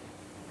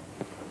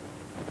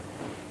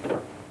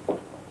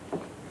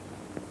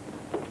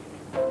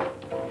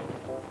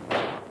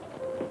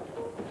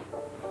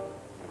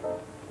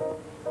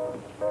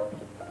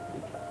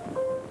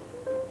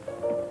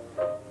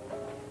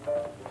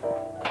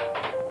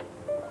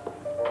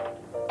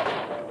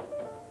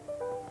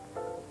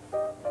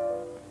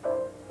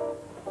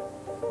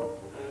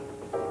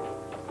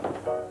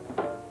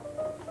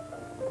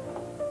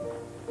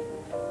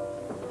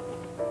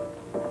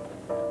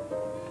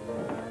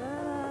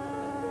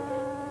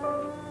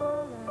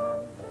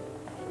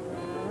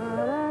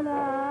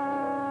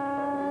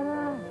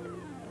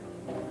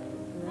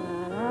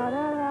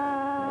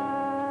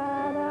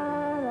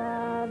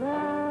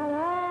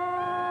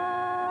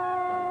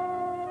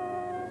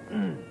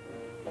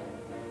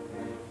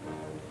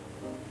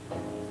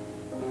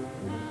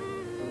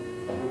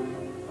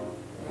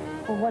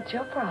 Well, what's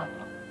your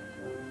problem?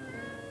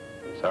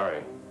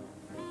 Sorry.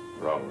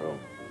 Wrong room.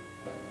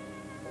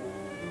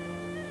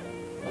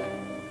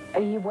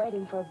 Are you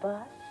waiting for a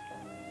bus?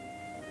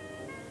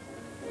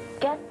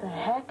 Get the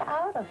heck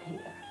out of here.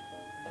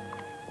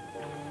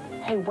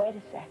 Hey, wait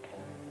a second.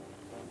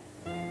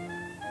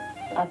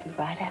 I'll be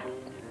right out.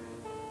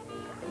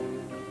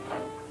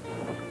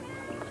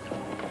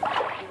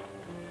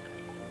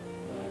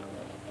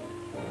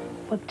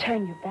 Well,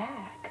 turn your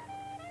back.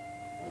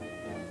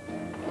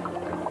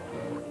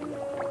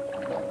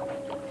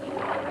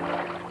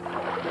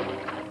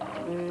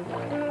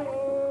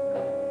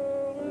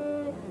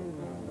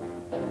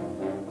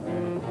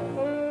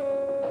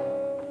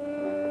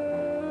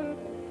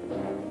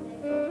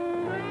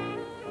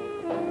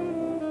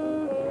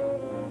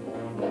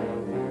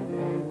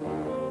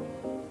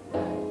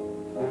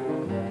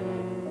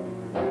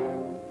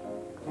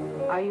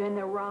 Are you in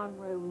the wrong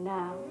room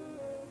now?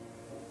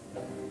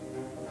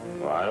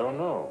 Well, I don't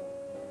know.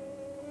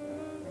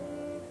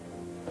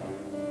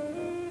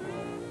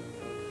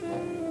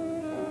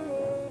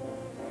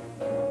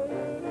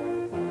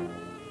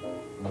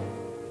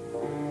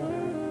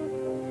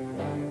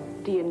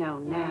 Do you know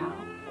now?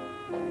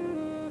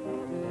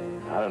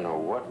 I don't know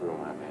what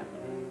room I'm in.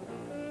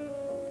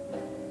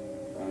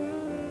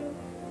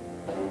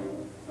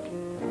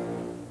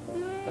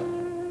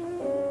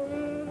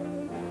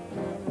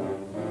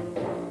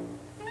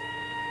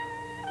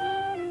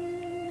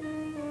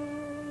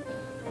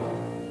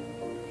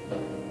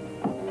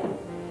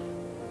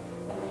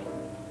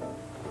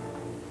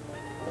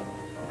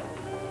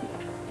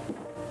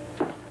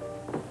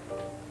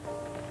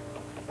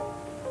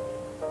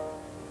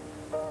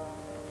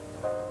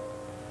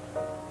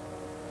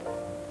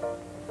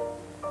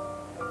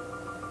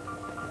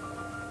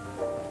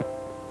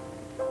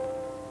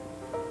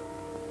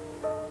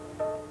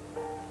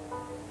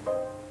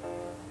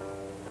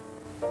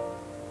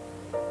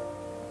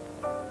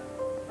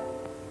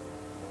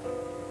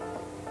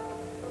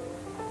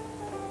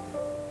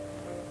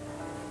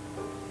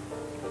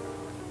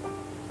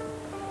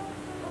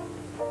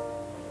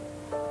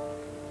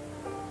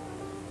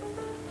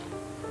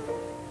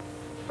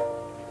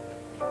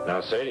 Now,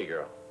 Sadie,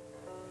 girl,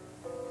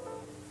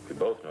 we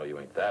both know you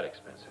ain't that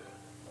expensive.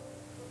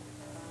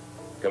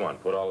 Come on,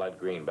 put all that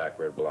green back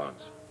where it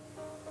belongs.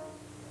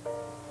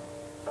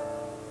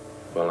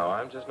 Well, now,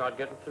 I'm just not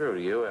getting through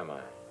to you, am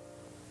I?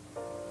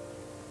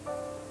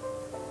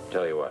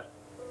 Tell you what,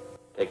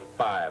 take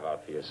 5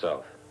 out for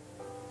yourself.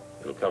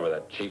 It'll cover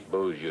that cheap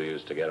booze you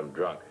used to get him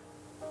drunk.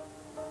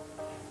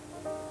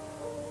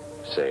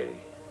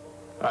 Sadie,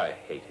 I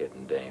hate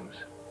hitting dames.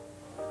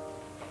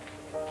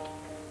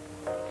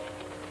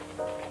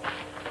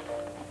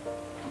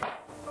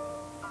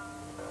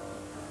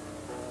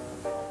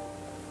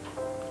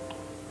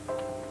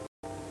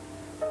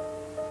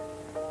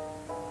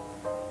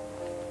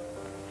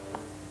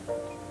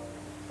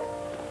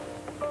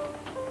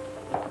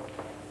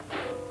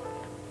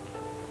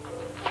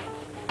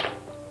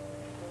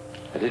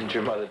 Didn't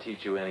your mother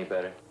teach you any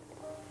better?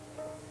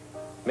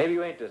 Maybe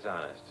you ain't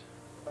dishonest.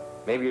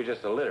 Maybe you're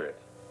just illiterate.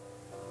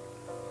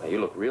 Now, you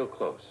look real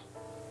close.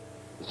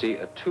 You see,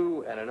 a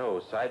 2 and an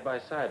O side by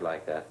side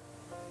like that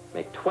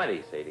make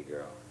 20, Sadie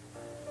girl.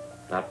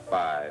 Not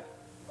 5.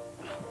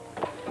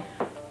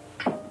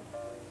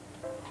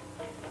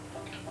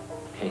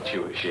 Ain't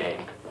you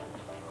ashamed?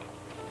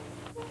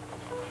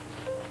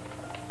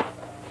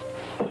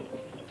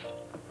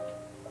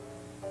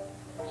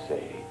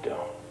 Sadie,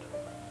 don't.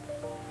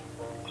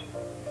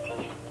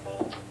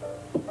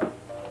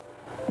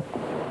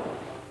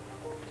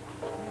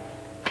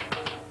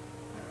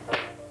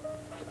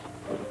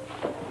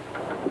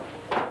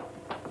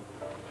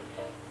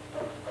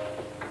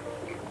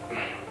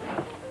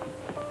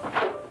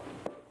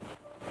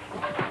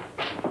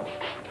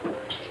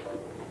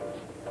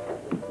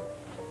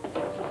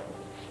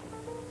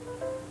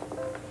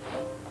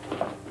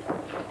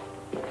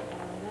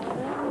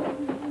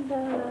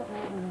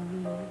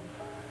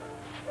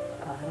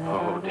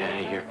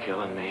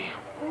 Killing me.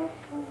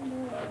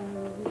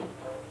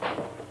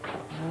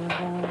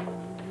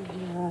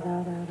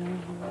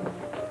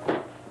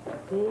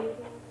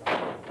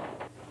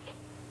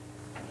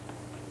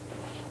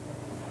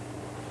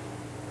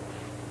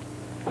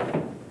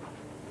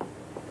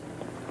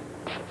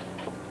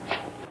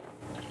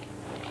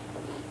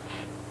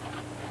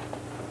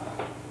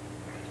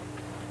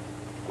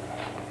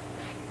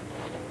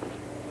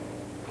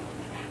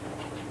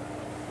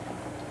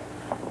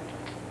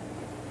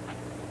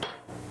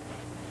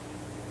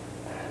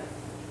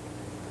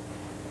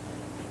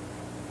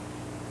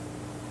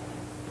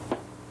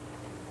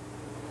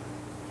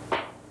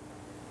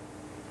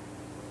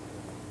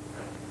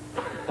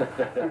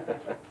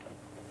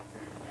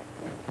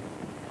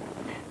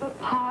 But,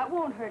 Pa, it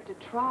won't hurt to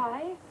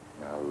try.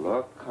 Now,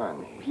 look,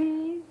 honey.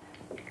 Please?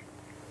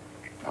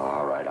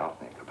 All right, I'll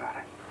think about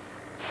it.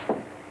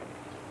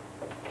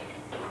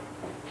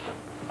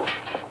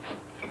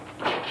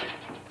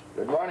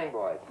 Good morning,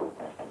 boys.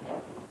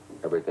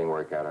 Everything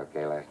worked out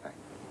okay last night?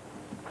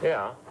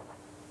 Yeah.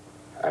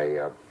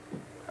 I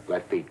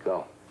Let feet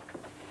go.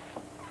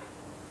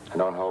 I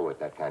don't hold with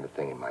that kind of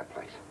thing in my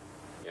place.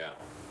 Yeah.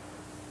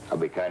 I'll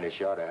be kind of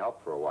short of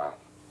help for a while.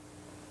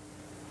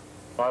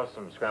 I'll have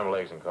some scrambled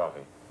eggs and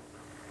coffee.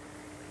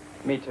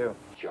 Me too.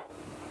 Sure.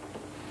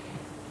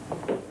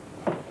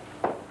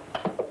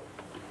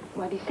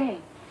 What'd he say?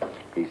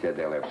 He said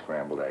they'll have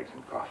scrambled eggs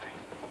and coffee.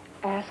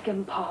 Ask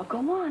him, Pa. Go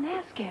on,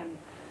 ask him.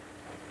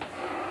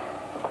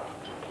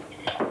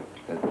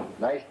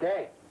 Nice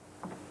day.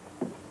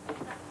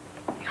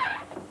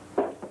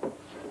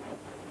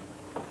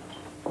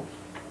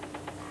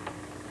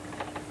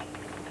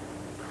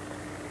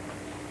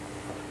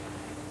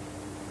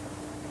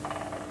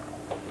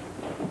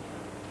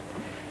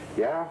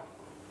 Yeah?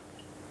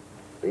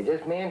 Be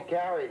just me and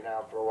Carrie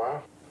now for a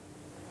while.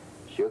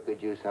 Sure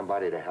could use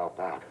somebody to help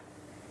out.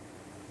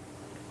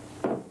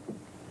 I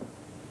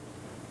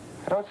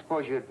don't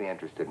suppose you'd be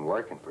interested in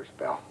working for a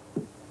spell.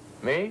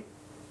 Me?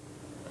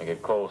 I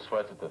get cold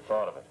sweats at the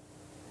thought of it.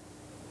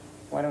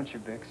 Why don't you,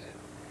 Bix?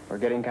 We're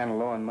getting kind of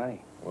low on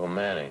money. We'll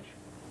manage.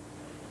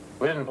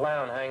 We didn't plan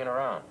on hanging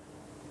around.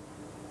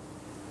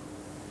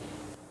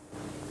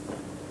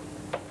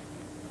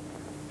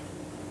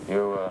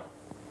 You,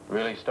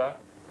 really stuck?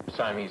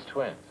 Siamese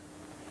twins.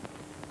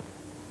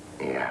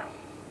 Yeah.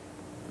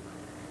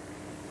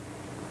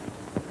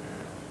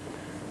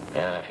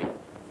 Yeah, if you...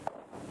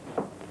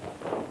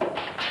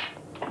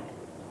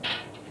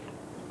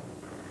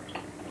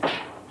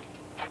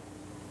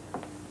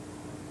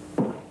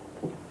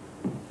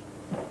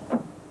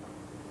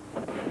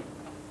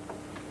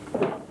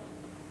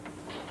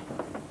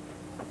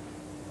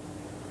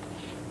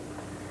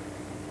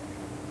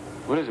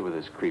 What is it with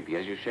this creep? He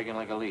has you shaking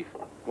like a leaf.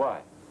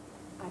 Why?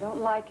 I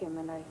don't like him,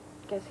 and I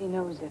guess he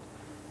knows it.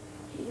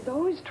 He's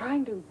always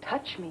trying to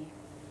touch me.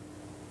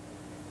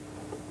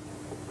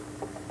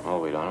 Oh,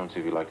 wait, I don't see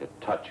if you'd like to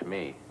touch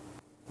me.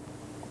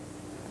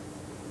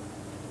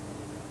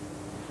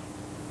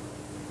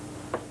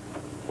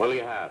 What'll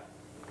you have?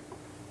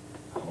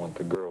 I want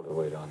the girl to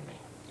wait on me.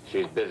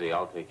 She's busy.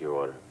 I'll take your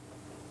order.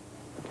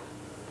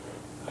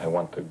 I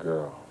want the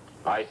girl.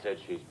 I said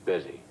she's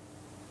busy.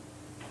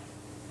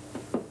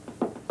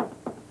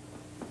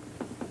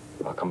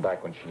 I'll come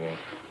back when she ain't.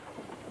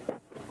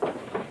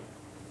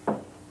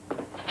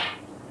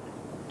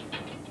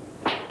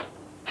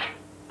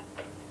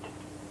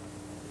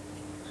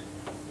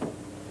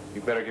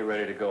 You better get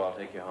ready to go. I'll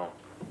take you home.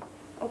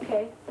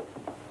 Okay.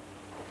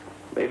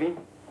 Baby,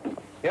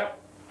 Yep.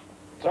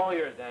 It's all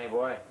yours, Danny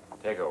boy.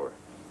 Take over.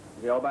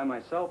 I'll be all by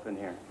myself in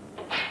here.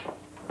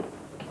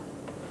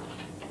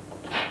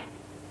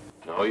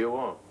 No, you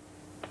won't.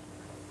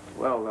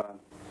 Well,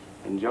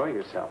 enjoy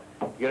yourself.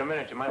 You get a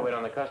minute, you might wait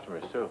on the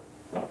customers, too.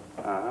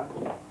 Uh-huh.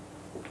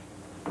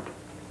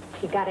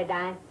 You got a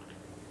dime?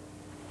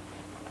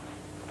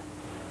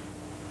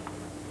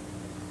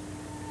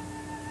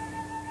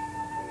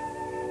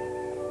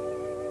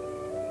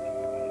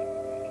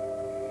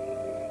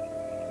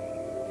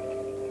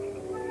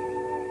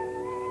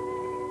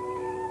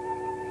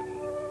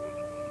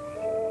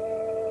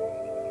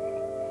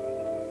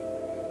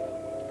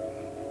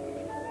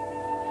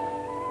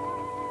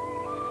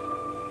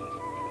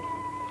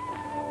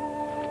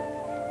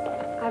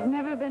 I've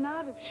never been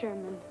out of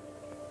Sherman.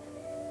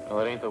 Well,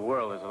 it ain't the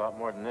world. There's a lot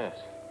more than this.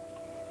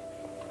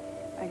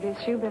 I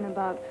guess you've been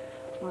about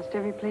most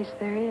every place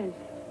there is.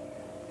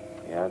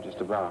 Yeah,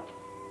 just about.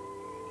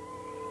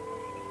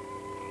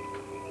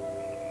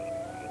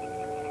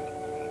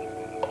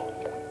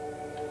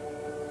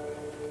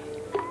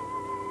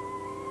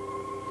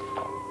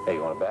 Hey,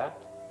 you want a bath?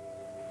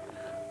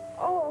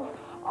 Oh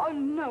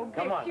no,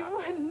 Come Dick, on you now.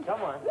 wouldn't.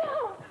 Come on.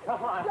 No.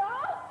 Come on.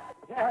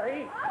 No.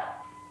 Harry!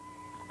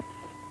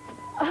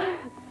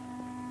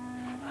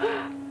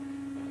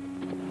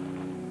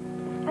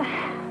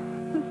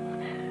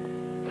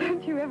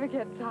 Don't you ever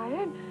get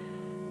tired?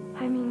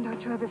 I mean,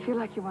 don't you ever feel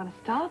like you want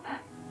to stop?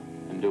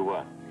 And do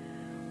what?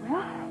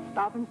 Well,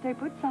 stop and stay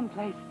put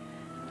someplace.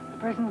 The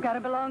person's got to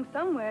belong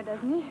somewhere,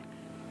 doesn't he?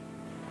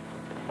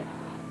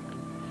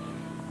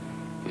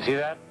 You see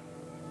that?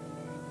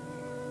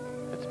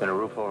 It's been a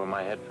roof over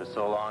my head for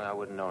so long, I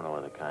wouldn't know no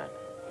other kind.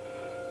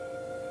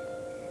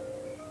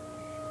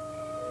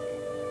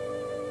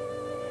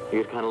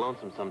 You get kind of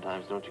lonesome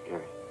sometimes, don't you,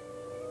 Carrie?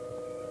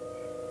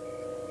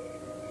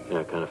 Yeah,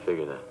 I kind of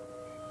figure that.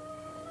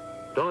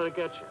 Don't let it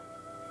get you.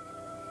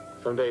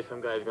 Someday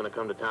some guy's going to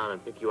come to town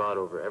and pick you out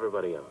over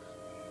everybody else.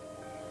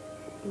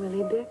 Will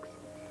he, Bix?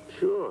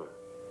 Sure.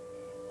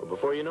 Well,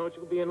 before you know it,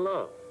 you'll be in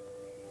love.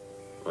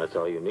 Well, that's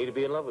all you need to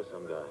be in love with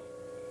some guy.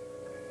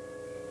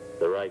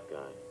 The right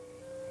guy.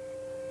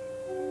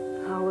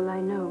 How will I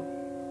know?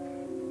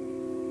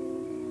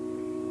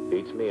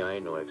 Beats me, I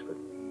ain't no expert.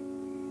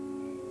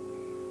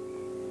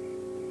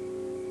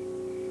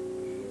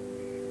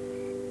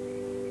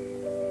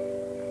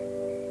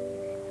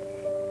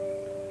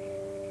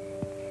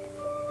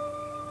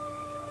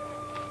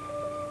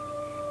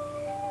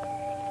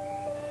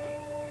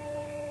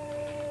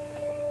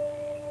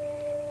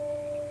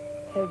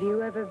 Have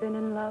you ever been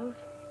in love?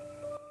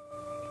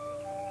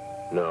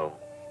 No.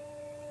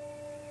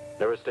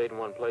 Never stayed in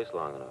one place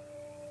long enough.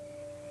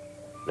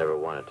 Never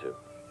wanted to.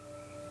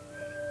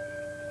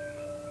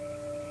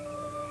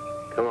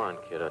 Come on,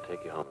 kid. I'll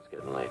take you home. It's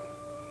getting late.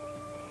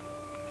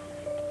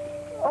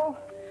 Oh,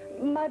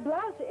 my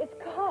blouse, it's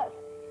caught.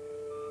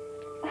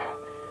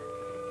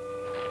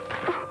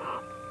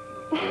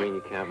 You mean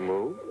you can't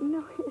move?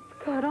 No, it's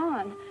caught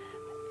on.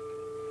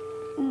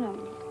 No,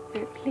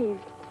 dear, please,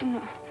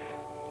 no.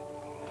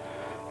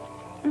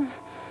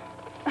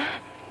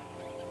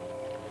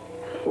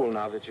 Well,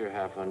 now that you're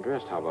half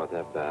undressed, how about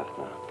that bath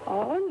now?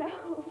 Oh, no.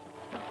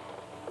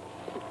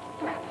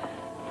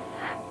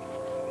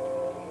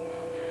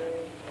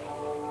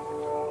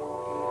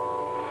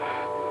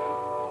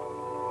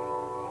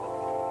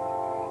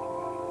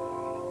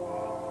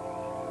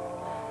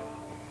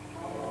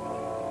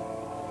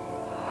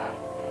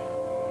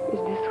 Is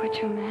this what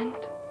you meant?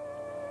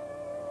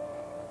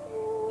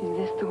 Is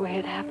this the way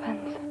it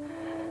happens?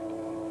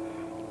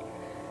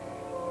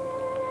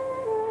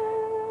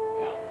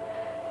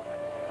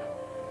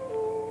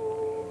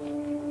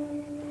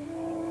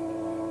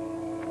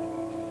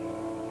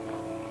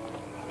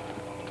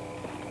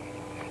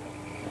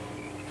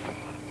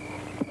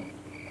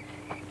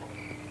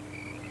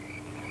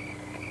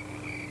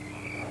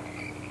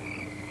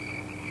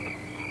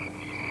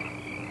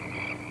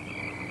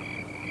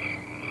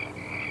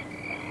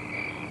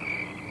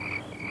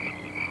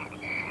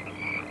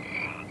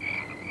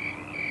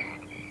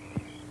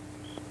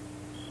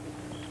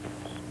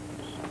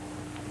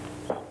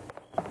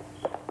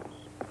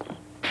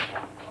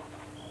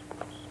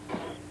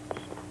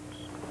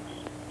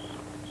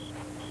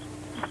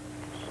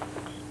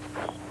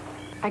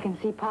 I can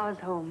see Pa's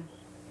home.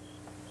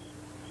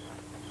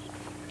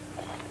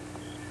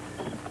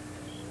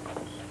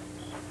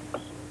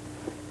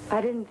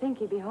 I didn't think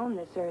he'd be home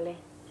this early.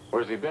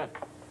 Where's he been?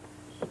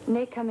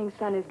 Nate Cummings'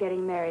 son is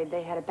getting married.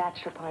 They had a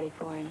bachelor party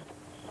for him.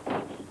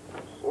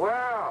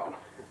 Well.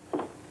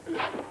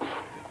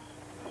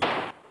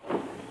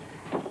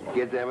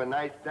 Kids have a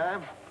nice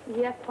time?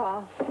 Yes,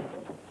 Pa.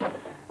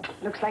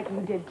 Looks like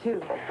you did,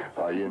 too.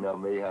 Oh, you know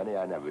me, honey.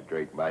 I never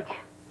drink much.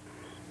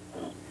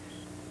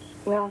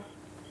 Well,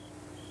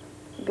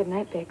 good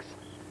night, Biggs.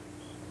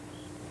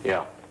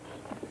 Yeah.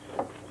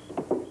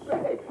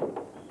 Hey,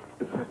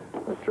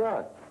 what's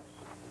wrong?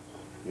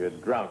 You're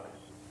drunk.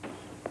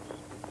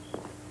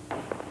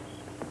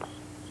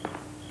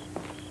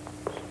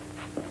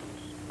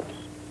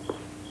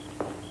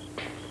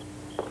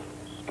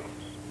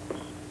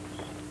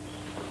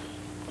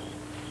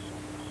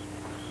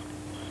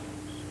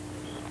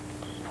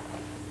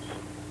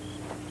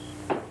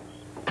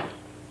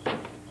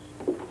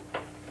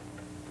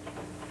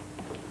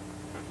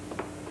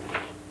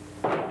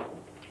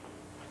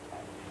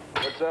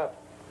 What's up?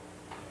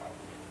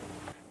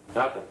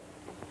 Nothing.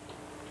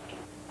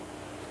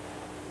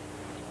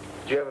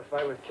 Did you have a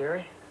fight with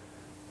Carrie?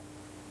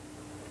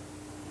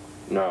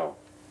 No.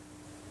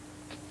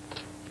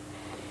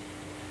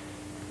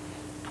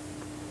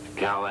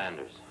 Cal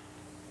Anders.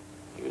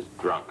 He was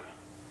drunk.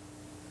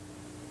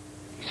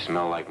 He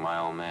smelled like my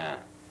old man.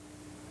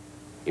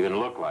 Even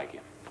looked like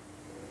him.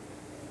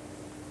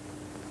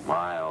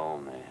 My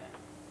old man.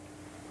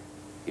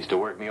 Used to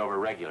work me over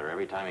regular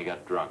every time he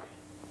got drunk.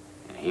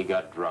 And he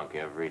got drunk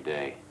every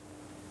day.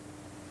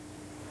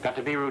 Got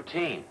to be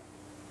routine.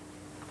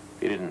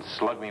 If he didn't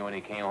slug me when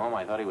he came home,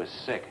 I thought he was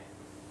sick.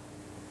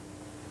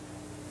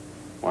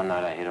 One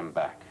night I hit him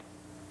back.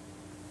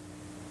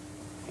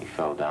 He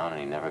fell down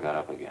and he never got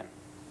up again.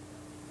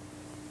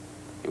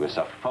 He was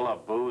so full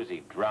of booze,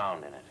 he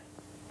drowned in it.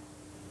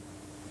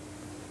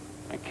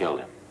 I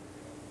killed him.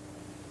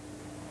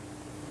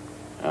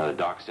 The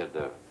doc said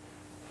the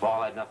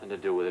fall had nothing to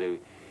do with it.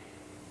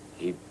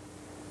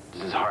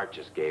 His heart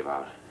just gave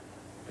out.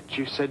 But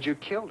you said you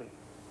killed him.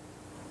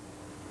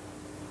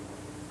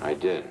 I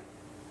did.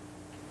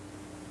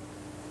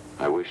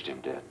 I wished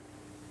him dead.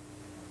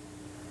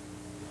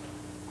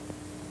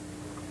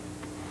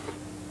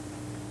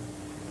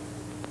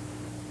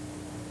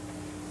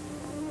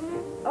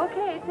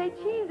 Okay, say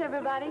cheese,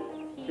 everybody.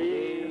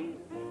 Cheese.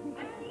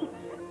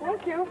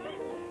 Thank you.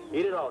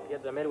 Eat it all,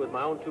 kids. I made it with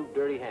my own two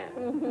dirty hands.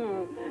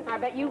 I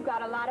bet you've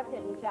got a lot of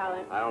hidden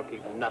talent. I don't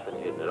keep nothing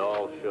hidden. It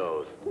all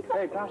shows.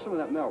 Hey, pass some of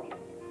that milk.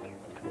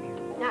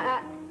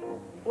 Now,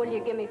 what do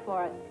you give me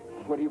for it?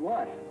 What do you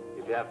want?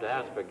 If you have to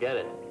ask, forget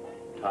it,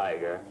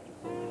 Tiger.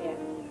 Yeah.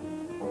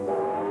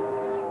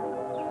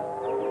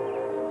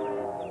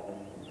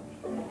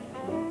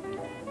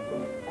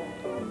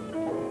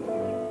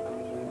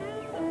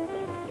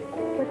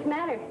 What's the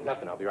matter?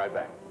 Nothing. I'll be right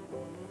back.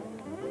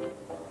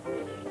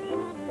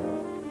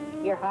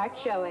 Your heart's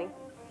showing.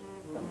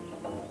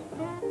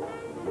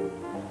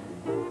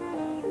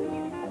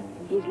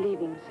 He's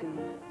leaving soon.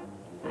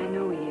 I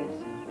know he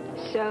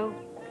is. So,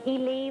 he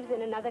leaves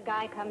and another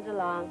guy comes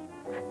along.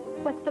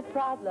 What's the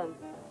problem?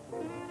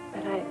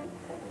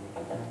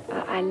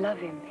 But I love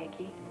him,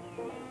 Peggy.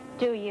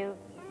 Do you?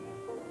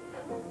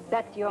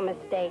 That's your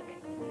mistake.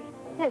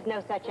 There's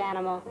no such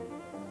animal.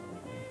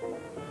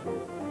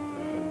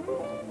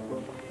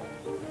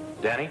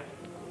 Danny?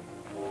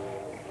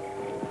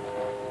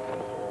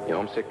 You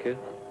homesick, kid?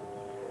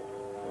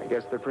 I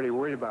guess they're pretty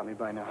worried about me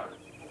by now.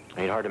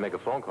 Ain't hard to make a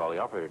phone call. The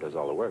operator does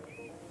all the work.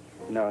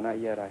 No, not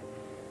yet.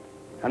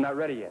 I'm not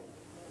ready yet.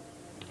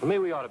 Well, maybe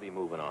we ought to be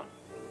moving on.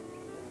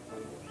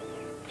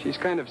 She's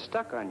kind of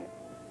stuck on you.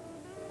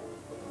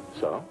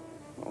 So?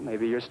 Well,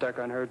 maybe you're stuck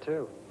on her,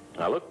 too.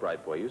 Now, look,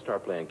 bright boy, you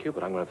start playing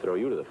Cupid, I'm going to throw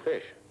you to the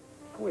fish.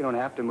 We don't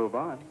have to move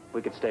on.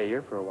 We could stay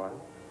here for a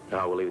while.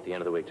 No, we'll leave at the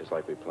end of the week just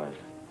like we planned.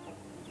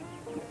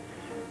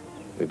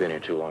 We've been here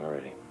too long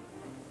already.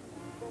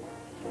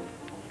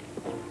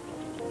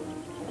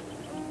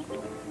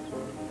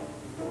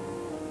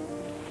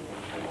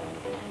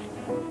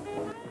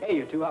 Hey,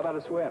 you two, how about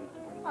a swim?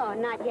 Oh,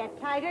 not yet,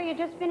 Tiger. You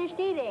just finished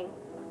eating.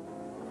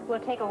 We'll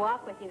take a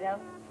walk with you, though.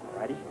 All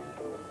righty.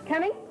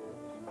 Coming?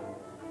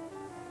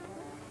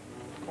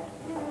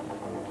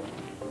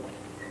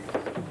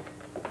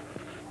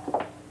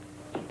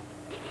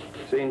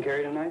 Seeing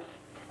Carrie tonight?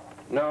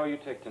 No, you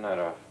take tonight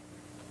off.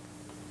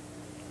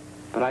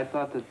 But I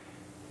thought that...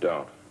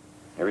 Don't.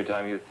 Every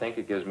time you think,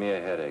 it gives me a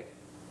headache.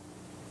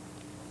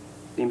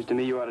 Seems to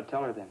me you ought to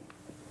tell her then.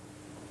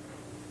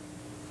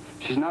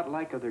 She's not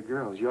like other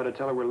girls. You ought to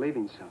tell her we're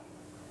leaving soon.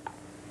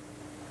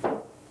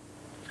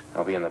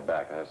 I'll be in the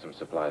back. I have some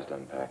supplies to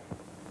unpack.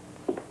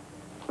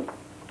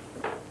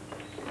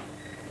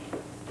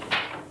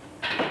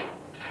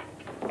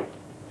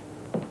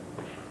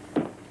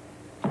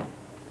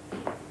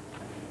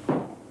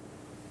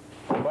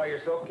 Home by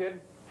yourself, kid?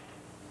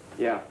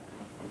 Yeah.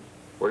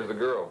 Where's the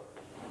girl?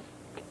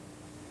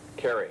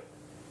 Carrie.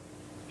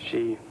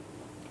 She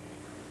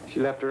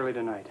left early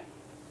tonight.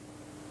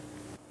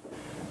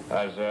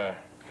 I was,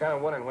 kind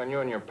of wondering when you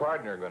and your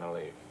partner are gonna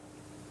leave.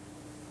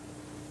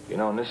 You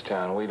know, in this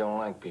town, we don't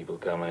like people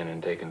coming in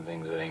and taking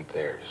things that ain't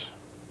theirs.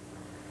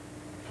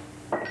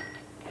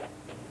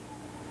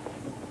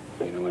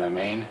 You know what I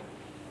mean?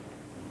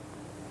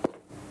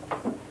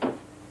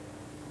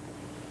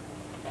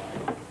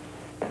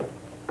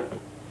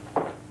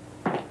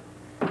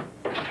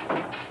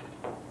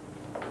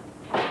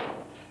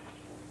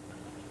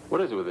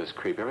 What is it with this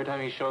creep? Every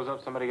time he shows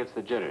up, somebody gets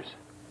the jitters.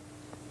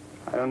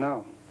 I don't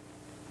know.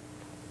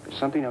 There's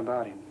something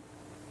about him.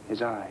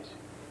 His eyes.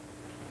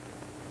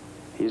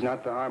 He's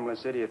not the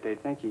harmless idiot they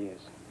think he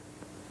is.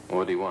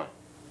 What do you want?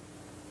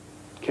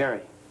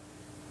 Carrie.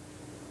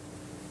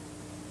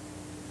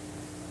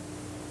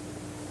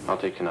 I'll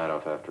take tonight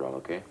off after all,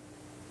 okay?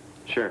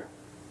 Sure.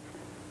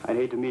 I'd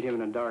hate to meet him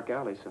in a dark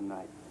alley some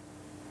night.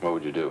 What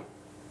would you do?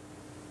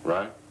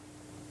 Run?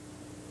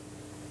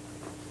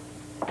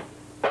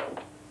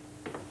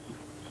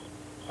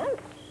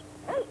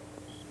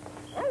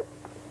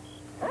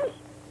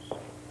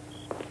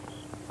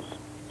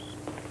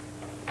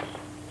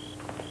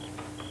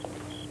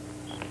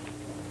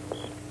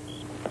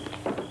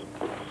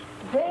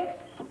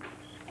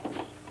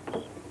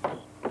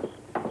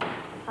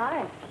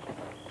 Hi.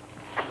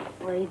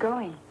 Where are you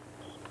going?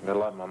 I've got a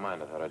lot in my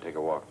mind. I thought I'd take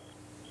a walk.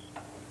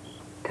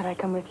 Could I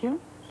come with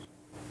you?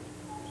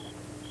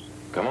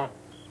 Come on.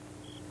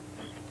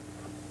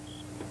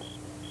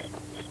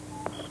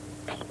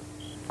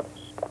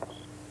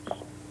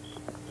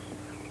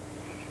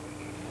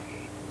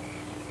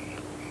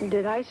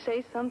 Did I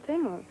say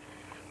something or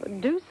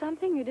do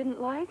something you didn't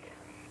like?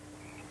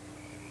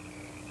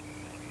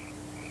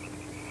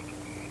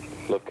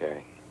 Look,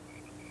 Carrie.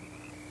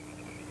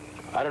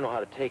 I don't know how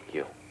to take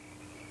you.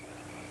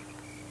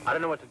 I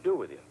don't know what to do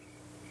with you.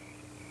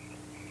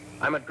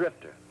 I'm a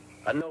drifter,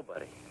 a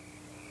nobody.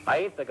 I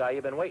ain't the guy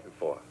you've been waiting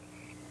for.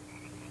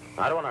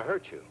 I don't want to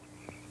hurt you,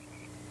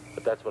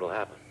 but that's what'll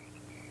happen.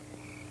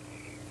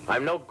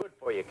 I'm no good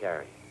for you,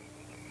 Carrie.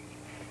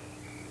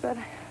 But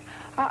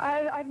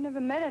I've never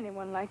met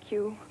anyone like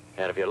you.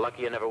 And if you're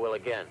lucky, you never will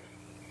again.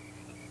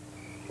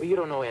 Well, you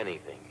don't know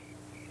anything.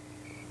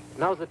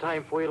 Now's the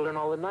time for you to learn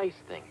all the nice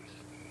things.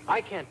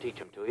 I can't teach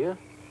them to you.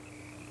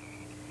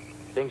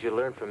 Things you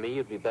learn from me,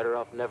 you'd be better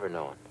off never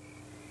knowing.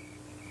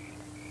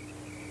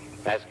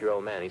 Ask your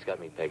old man. He's got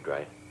me pegged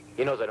right.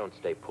 He knows I don't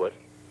stay put.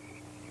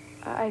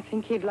 I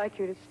think he'd like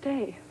you to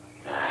stay.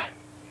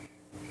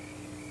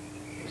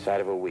 Inside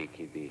of a week,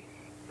 he'd be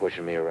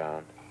pushing me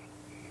around,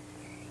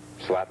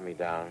 slapping me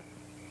down,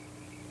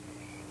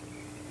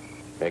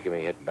 making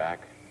me hit back.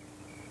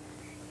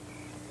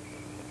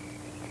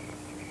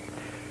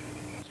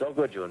 It's no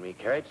good, you and me,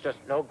 Carrie. It's just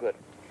no good.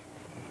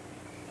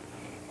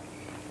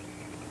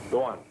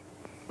 Go on.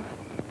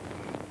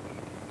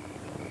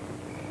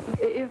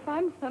 If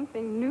I'm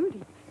something new to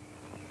you,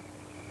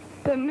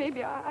 then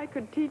maybe I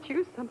could teach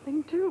you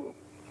something, too.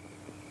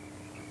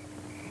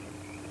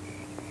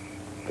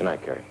 Good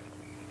night, Carrie.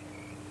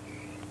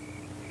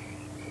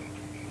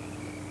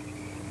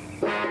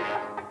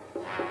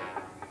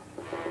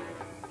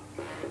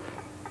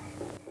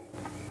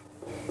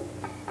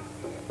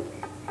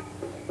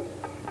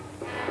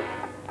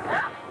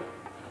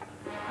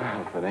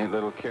 If it ain't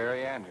little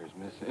Carrie Anders,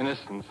 Miss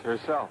Innocence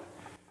herself.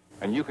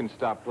 And you can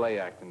stop play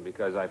acting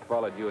because I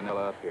followed you and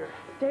Ella up here.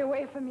 Stay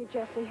away from me,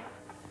 Jesse.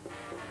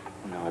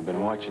 Now, I've been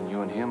watching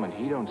you and him, and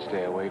he don't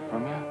stay away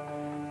from you.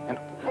 And,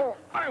 oh,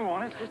 I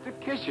want is just to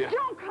kiss you.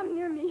 Don't come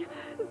near me.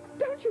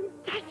 Don't you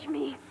touch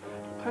me.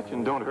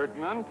 Touching don't hurt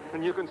none,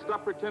 and you can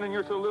stop pretending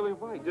you're so lily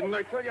white. Didn't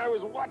I tell you I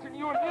was watching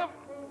you and him?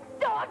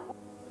 Don't!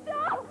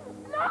 No!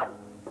 No!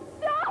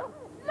 No!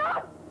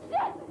 No!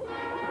 Jesse!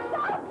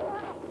 Stop him!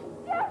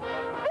 Jesse!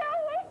 Stay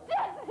away,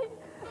 Jesse!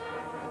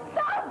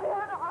 Stop him!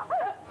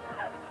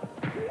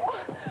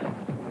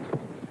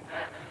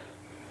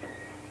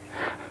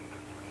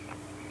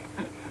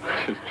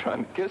 Just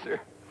trying to kiss her.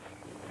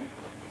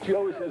 She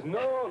always says,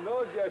 no,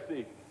 no,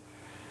 Jesse.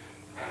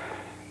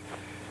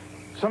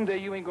 Someday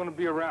you ain't gonna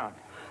be around.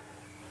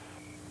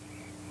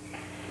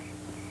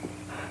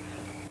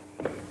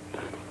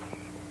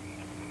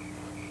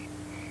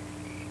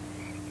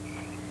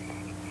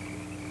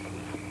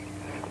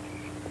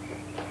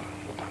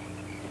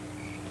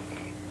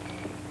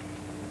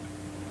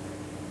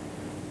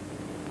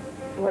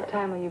 What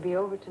time will you be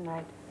over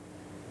tonight?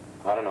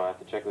 I don't know. I have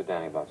to check with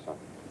Danny about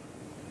something.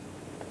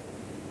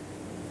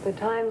 The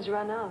time's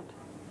run out.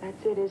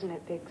 That's it, isn't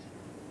it, Bix?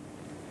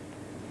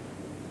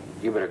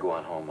 You better go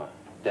on home.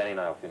 Danny and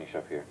I will finish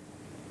up here.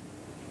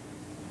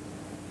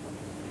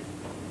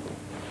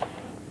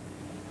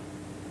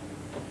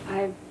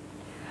 I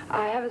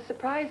have a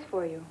surprise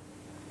for you.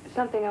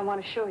 Something I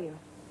want to show you.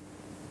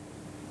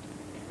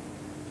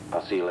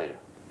 I'll see you later.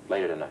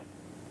 Later tonight.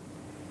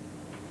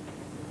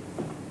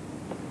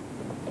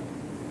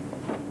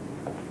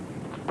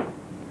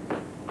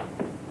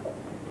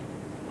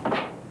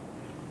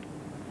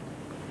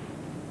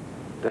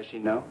 Does she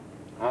know?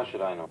 How should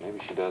I know? Maybe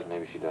she does,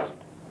 maybe she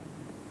doesn't.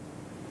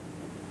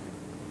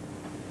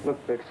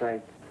 Look,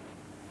 Bix,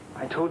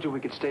 I told you we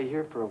could stay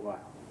here for a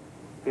while.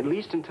 At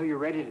least until you're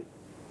ready to...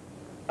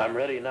 I'm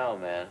ready now,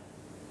 man.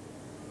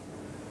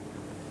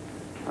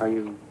 Are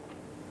you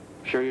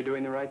sure you're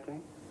doing the right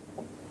thing?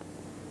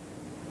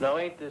 No,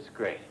 ain't this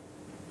great?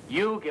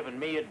 You giving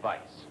me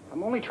advice.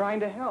 I'm only trying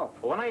to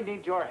help. When I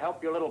need your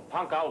help, your little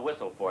punk, I'll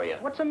whistle for you.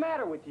 What's the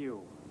matter with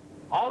you?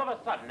 All of a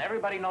sudden,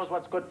 everybody knows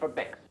what's good for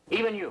Bix.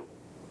 Even you.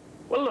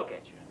 Well, look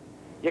at you.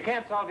 You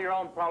can't solve your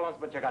own problems,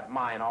 but you got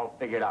mine all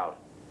figured out.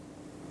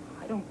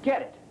 I don't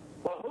get it.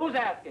 Well, who's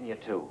asking you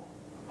to?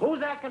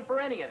 Who's asking for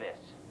any of this?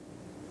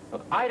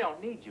 Look, I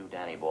don't need you,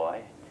 Danny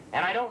boy.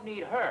 And I don't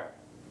need her.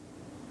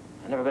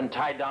 I've never been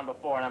tied down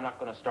before, and I'm not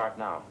going to start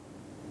now.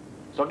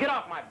 So get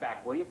off my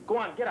back, will you? Go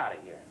on, get out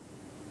of here.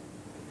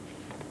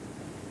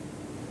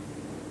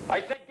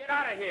 I said get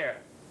out of here.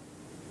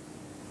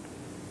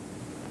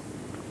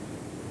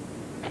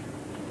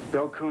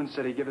 Bill Coon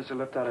said he'd give us a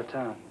lift out of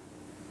town.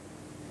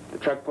 The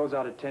truck pulls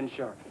out at 10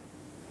 sharp.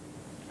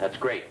 That's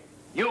great.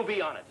 You'll be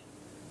on it.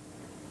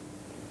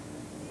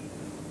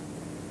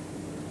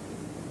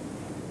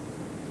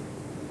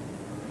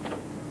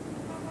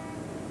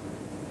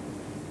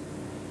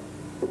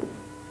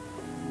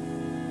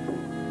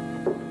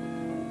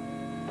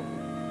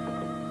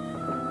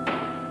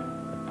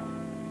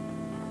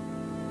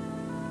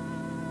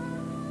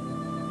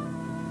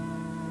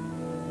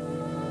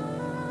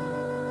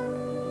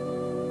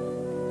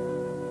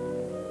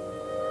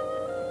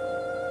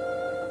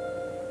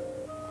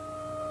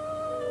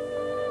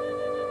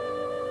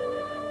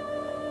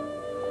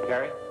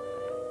 Gary?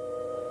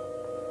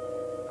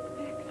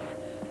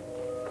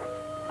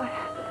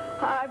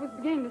 I was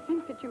beginning to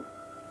think that you...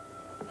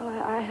 Well,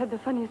 I had the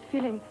funniest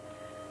feeling.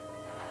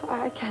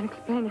 I can't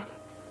explain it.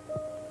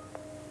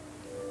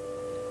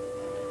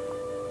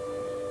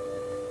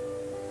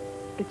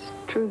 It's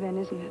true then,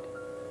 isn't it?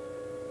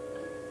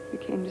 You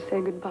came to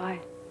say goodbye.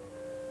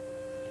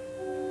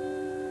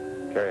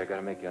 Carrie, I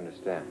gotta make you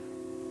understand.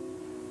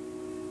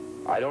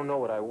 I don't know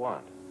what I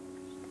want.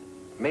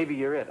 Maybe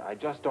you're it. I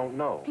just don't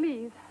know.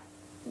 Please,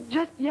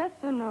 just yes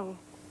or no.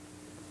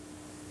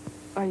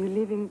 Are you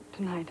leaving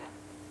tonight?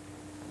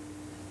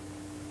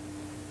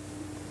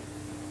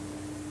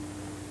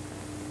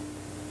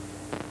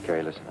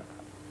 Carrie, listen.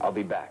 I'll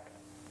be back.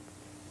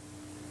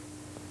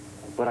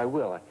 But I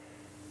will.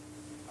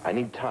 I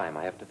need time.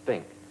 I have to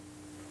think.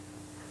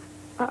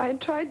 I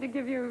tried to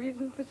give you a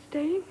reason for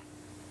staying,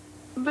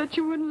 but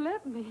you wouldn't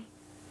let me.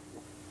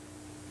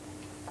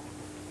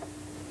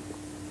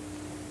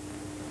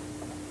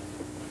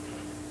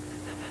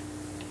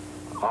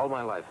 All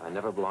my life, I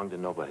never belonged to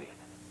nobody.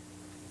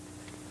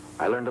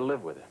 I learned to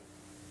live with it.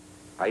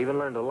 I even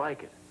learned to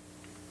like it.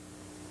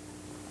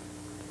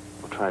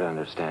 Well, try to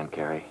understand,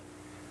 Carrie.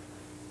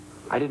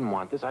 I didn't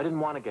want this. I didn't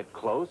want to get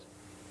close.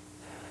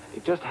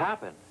 It just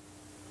happened.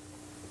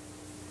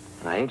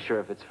 And I ain't sure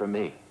if it's for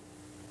me.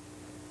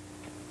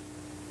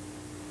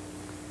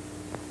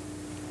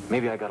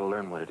 Maybe I gotta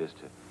learn what it is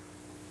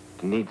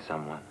to need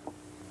someone.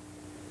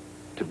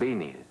 To be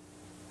needed.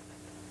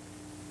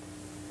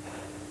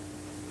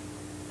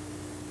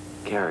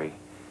 Carrie.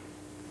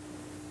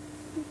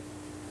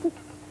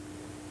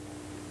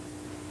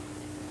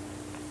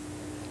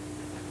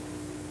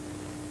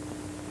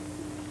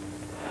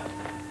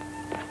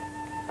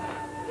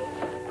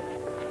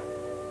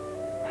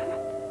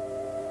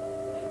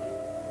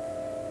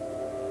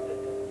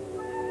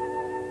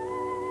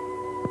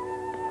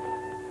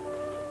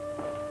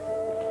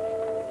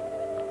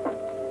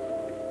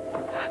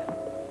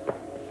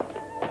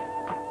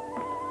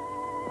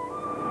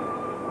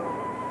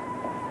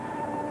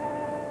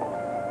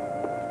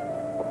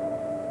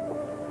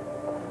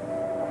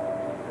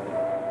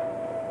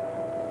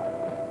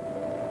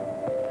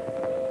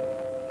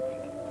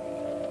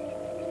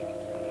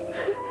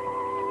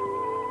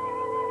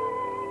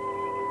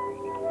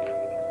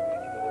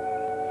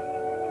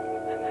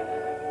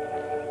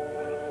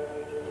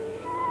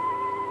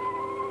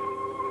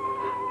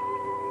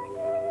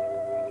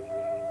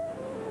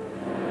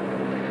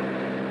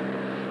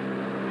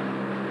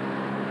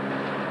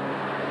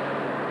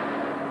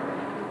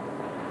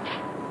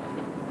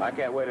 I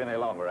can't wait any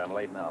longer. I'm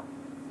late now.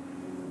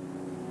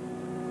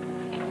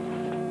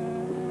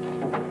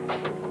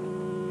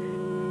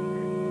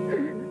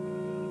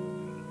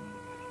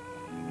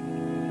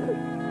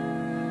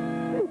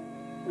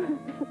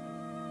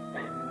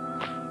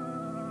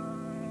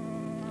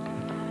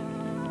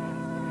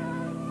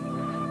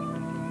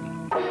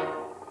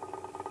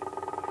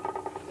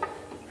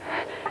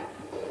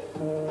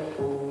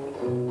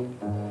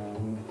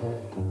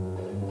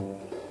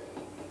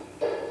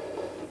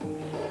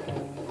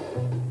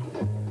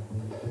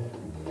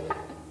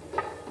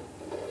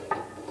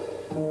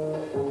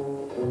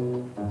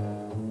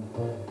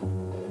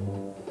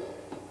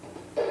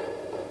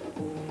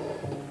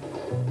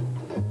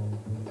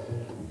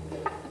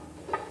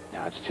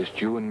 Now it's just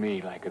you and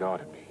me like it ought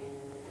to be.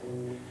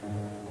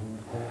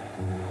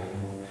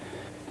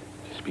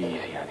 Just be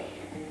easy, honey.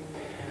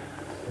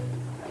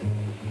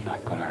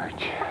 Not gonna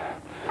hurt you.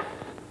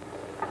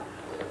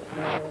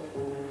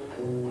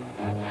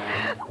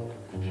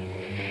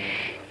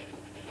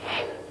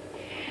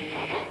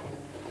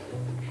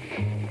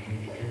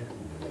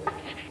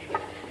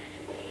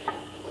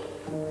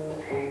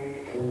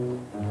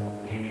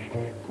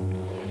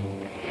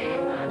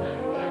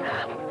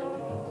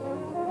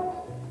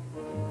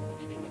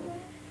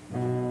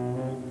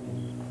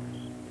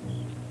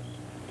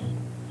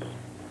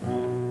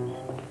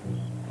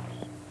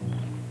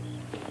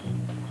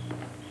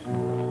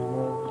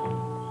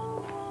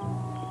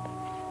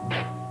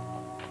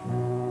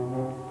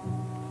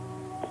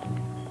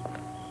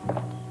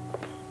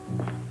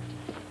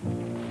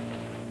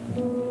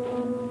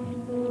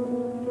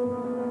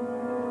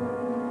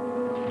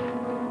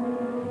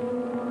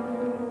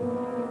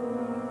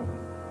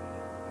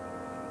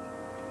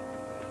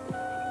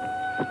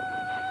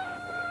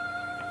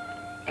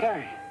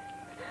 Carrie.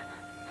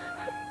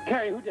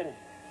 Carrie, who did it?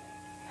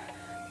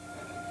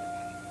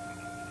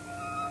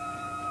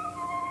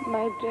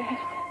 My dress.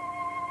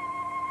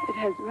 It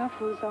has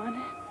ruffles on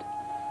it.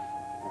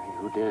 Carrie,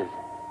 who did it?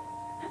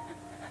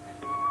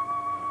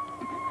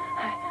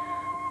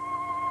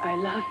 I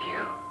love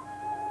you.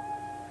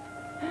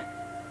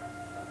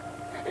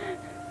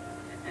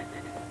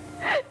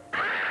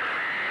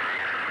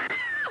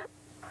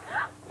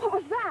 What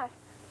was that?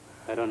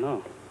 I don't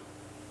know.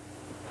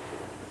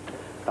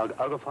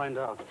 I'll go find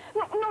out.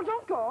 No,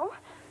 don't go.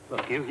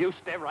 Look, you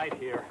stay right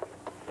here.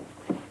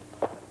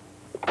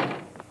 Oh,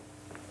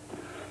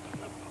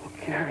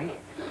 Carrie,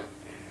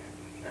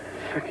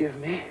 forgive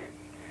me.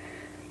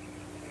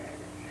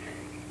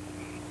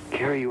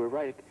 Carrie, you were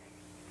right.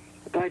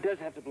 The guy does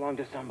have to belong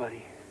to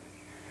somebody.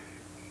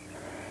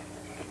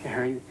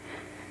 Carrie.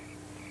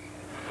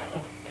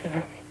 Oh,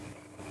 Carrie.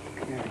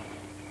 Carrie.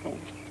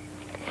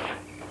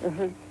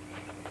 Oh.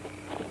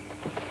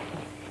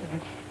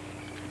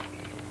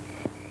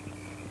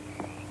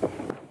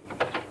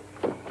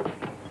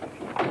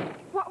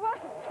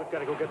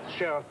 Gotta go get the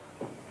sheriff.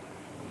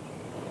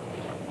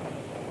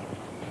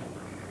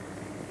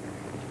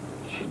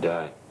 She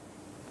died.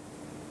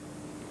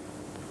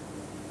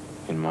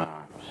 In my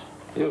arms.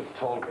 You've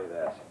told me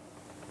that.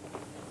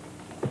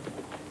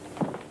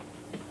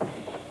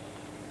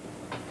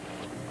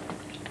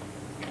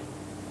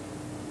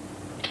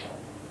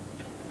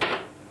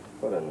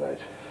 What a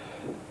night.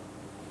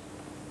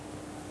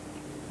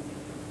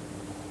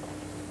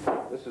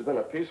 This has been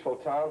a peaceful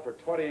town for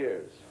 20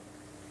 years.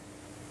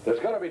 There's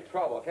going to be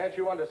trouble. Can't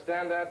you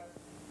understand that?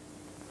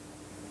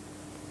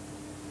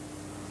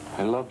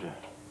 I loved her.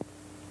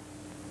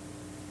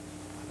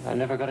 I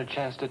never got a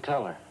chance to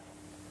tell her.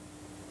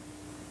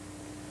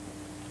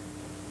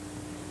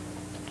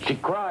 She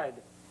cried.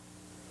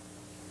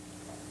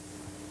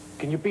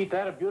 Can you beat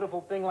that, a beautiful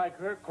thing like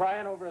her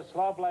crying over a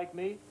slob like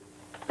me?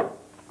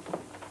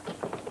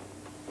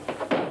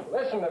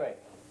 Listen to me.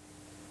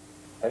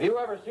 Have you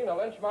ever seen a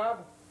lynch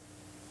mob?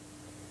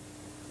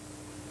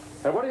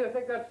 And what do you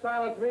think that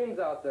silence means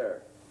out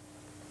there?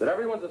 That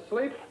everyone's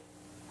asleep?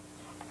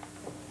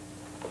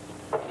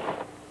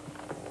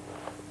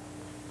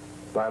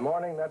 By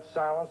morning, that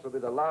silence will be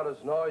the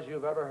loudest noise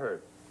you've ever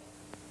heard.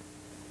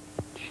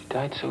 She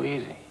died so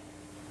easy.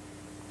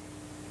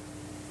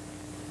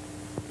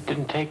 It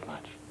didn't take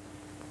much.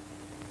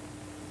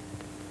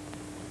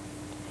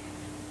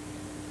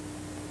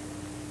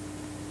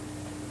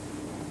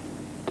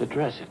 To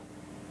dress it.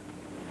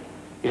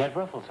 It had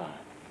ruffles on it.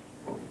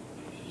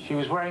 She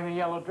was wearing the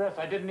yellow dress.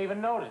 I didn't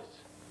even notice.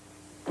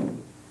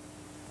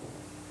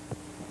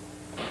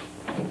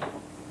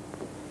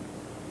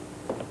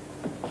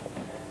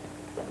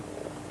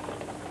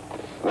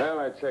 Well,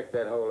 I checked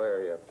that whole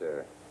area up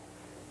there.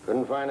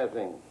 Couldn't find a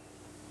thing.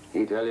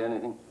 He tell you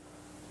anything?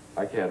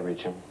 I can't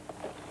reach him.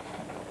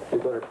 You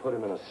better put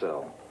him in a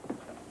cell.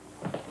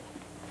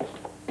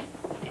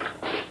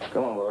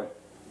 Come on, boy.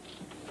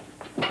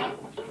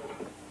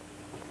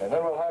 And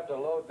then we'll have to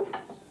load these.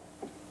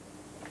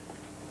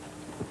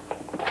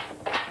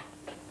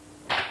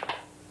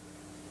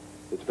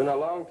 It's been a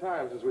long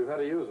time since we've had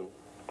to use them.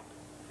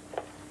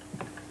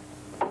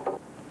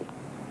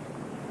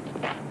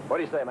 What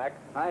do you say, Mac?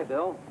 Hi,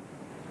 Bill.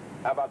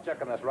 How about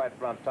checking this right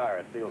front tire?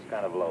 It feels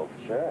kind of low.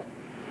 Sure.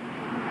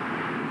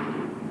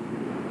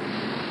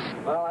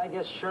 Well, I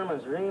guess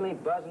Sherman's really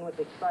buzzing with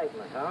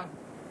excitement, huh?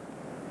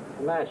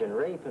 Imagine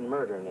rape and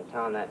murder in a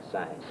town that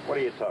size. What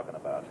are you talking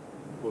about?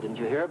 Well, didn't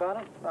you hear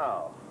about it?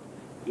 No.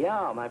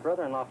 Yeah, my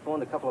brother-in-law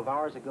phoned a couple of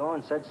hours ago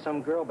and said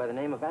some girl by the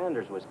name of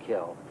Anders was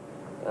killed.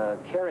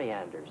 Carrie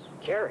Anders.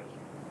 Carrie?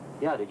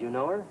 Yeah, did you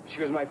know her?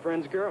 She was my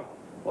friend's girl.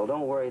 Well,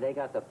 don't worry, they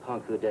got the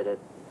punk who did it.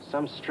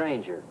 Some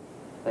stranger.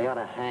 They ought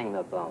to hang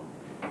the bum.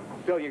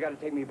 Bill, you got to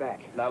take me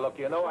back. Now, look,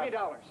 you know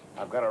 $20.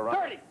 I've got to run.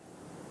 30.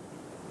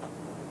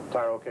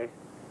 Tire okay?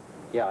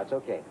 Yeah, it's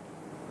okay.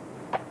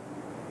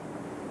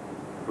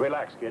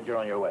 Relax, kid. You're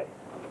on your way.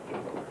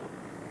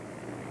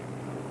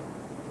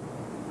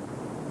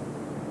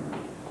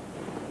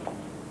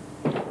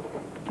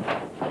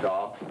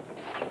 Tom.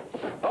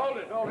 Hold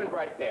it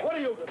right there. What are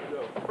you going to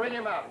do? Bring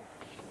him out.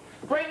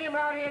 Bring him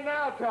out here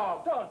now,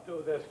 Tom. Don't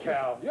do this,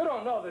 Cal. You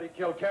don't know that he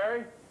killed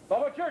Carrie. But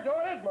what you're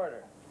doing is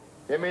murder.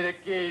 Give me the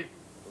keys.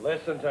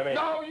 Listen to me.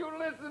 No, you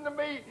listen to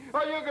me.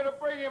 Are you going to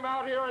bring him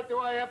out here, or do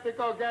I have to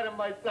go get him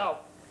myself?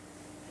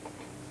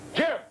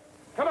 Jim,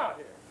 come out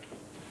here.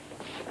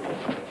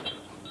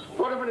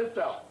 Put him in his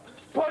cell.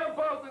 Put them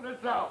both in his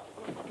cell.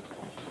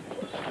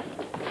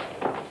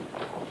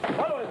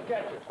 Follow his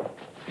sketches.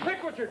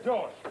 Think what you're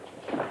doing.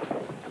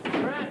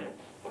 Brandon.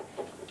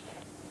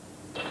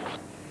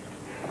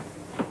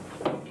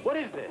 What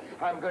is this?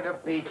 I'm going to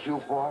beat you,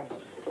 boy.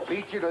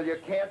 Beat you till you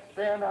can't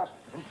stand up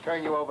and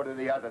turn you over to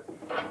the others.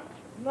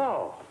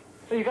 No.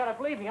 You gotta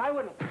believe me, I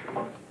wouldn't...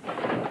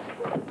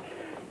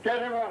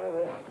 Get him out of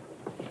there.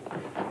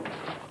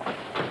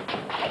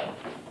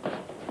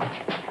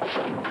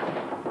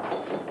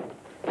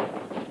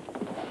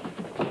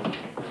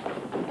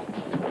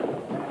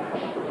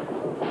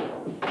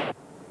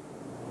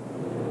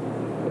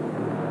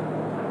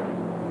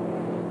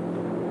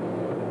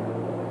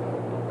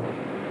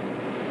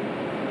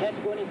 Can't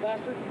you go any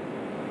faster?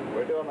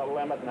 We're doing the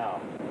limit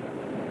now.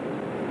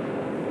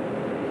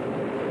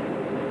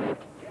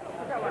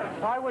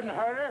 I wouldn't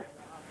hurt her.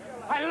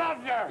 I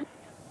loved her.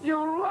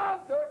 You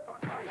loved her.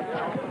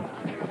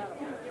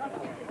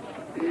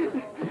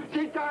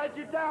 She tied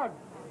you down.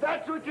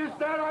 That's what you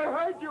said. I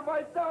heard you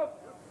myself.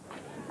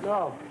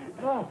 No.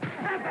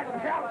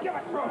 Give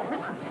it to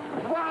her.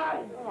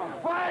 Why?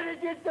 Why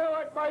did you do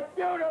it, my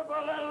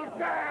beautiful little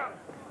girl?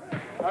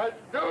 I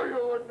knew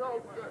you were no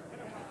good.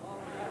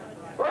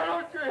 Why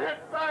don't you hit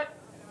back?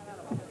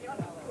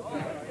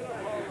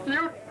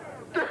 You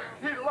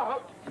dirty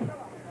lout.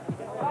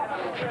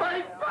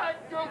 Fight back,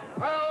 you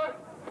coward!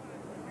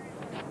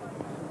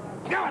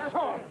 Give it to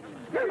him.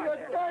 You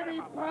dirty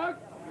punk!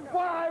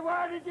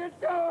 Why did you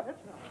do it?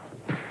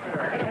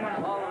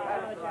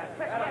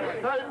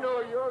 I know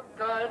you're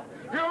kind.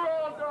 You're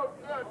all no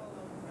good.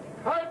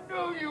 I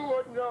knew you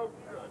were no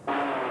good.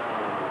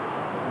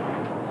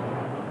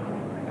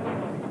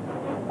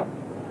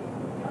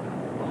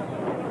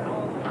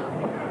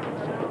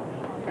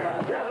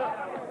 Get up!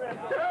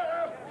 Get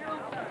up, you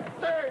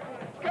dirty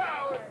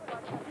coward!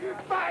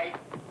 Fight!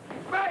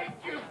 Fight,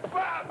 you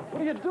bum!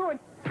 What are you doing?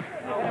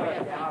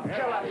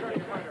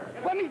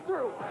 Let me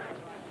through.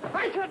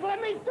 I said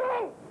let me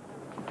through.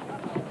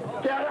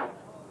 Get up!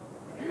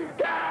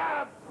 Get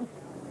up!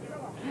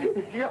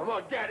 Come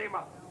on, get him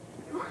up!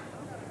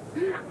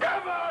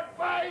 Come on,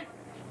 fight!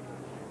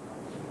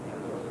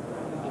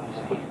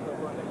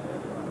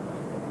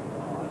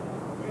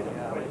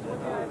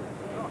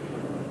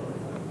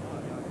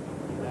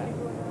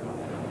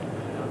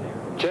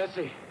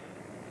 Jesse.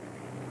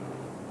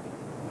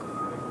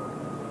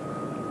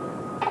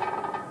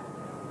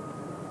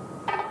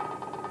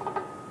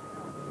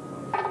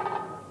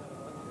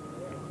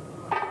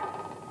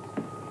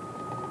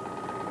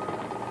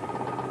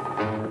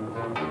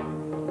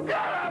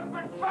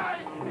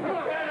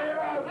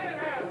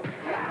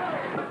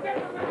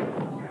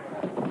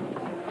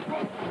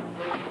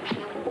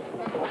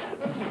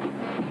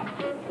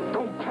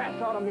 Don't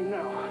pass out on me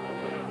now.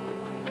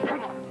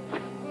 Come on.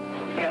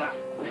 Get up.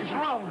 What's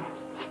wrong?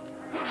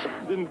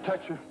 I didn't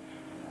touch her.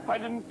 I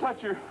didn't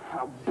touch her.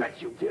 I'll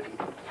bet you did.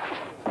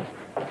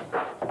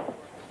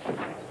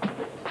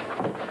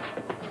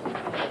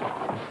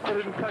 I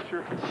didn't touch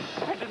her.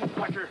 I didn't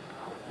touch her.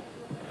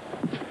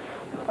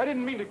 I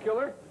didn't mean to kill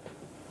her.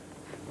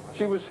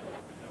 She was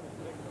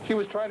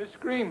trying to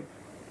scream.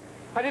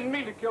 I didn't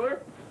mean to kill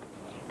her.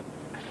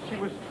 She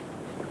was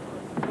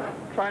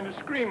trying to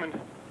scream, and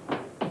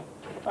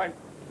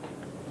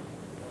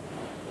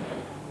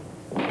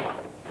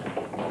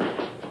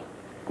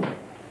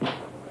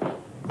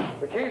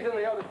The key's in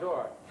the other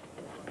door.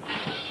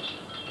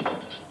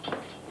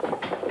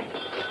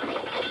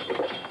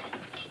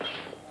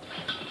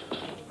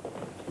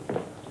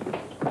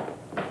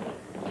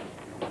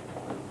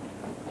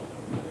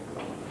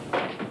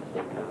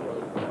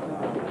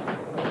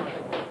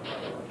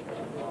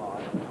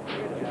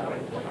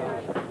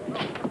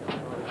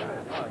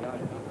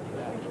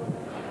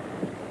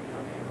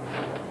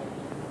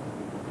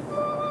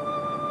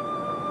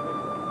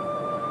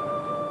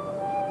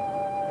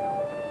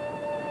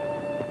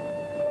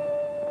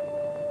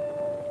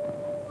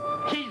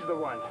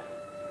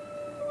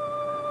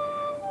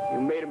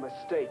 made a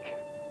mistake.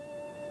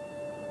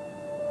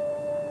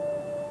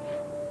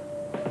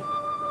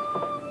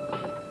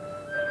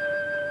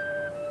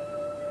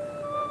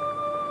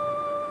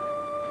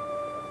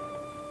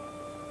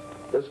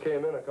 This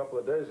came in a couple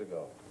of days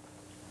ago.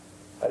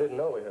 I didn't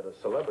know we had a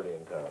celebrity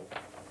in town.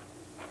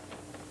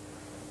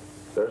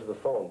 There's the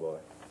phone, boy.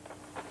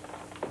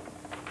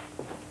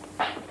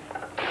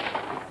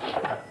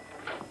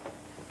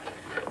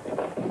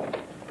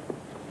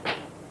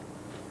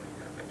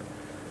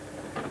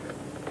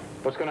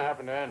 What's going to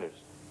happen to Anders?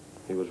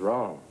 He was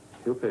wrong.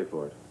 He'll pay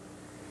for it.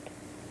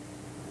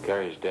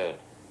 Carrie's dead.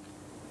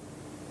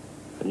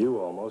 And you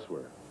almost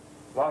were.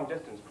 Long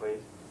distance,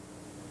 please.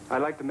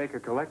 I'd like to make a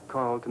collect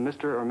call to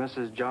Mr. or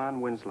Mrs. John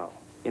Winslow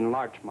in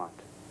Larchmont.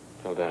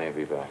 Tell Danny I'll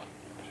be back.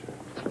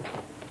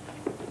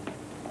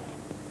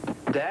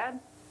 Dad?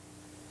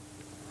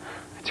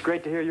 It's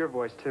great to hear your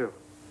voice, too.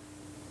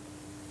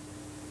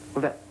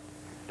 Well,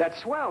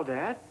 that's swell,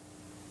 Dad.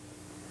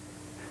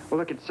 Well,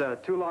 look, it's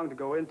too long to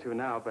go into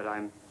now, but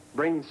I'm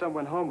bringing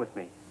someone home with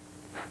me.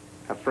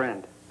 A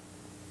friend.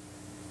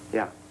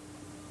 Yeah.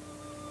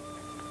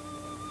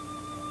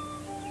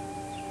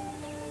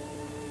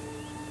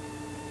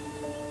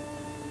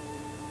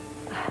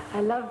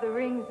 I love the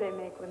rings they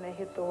make when they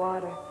hit the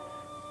water.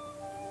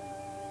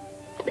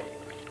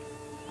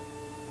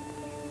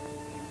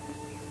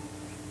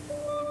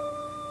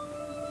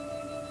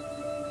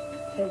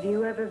 Have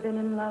you ever been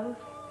in love?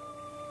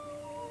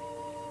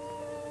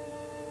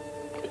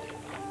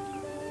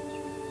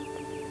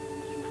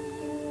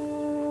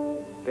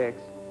 Bix.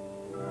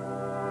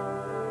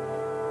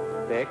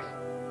 Bix?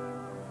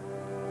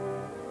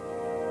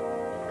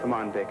 Come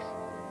on, Bix.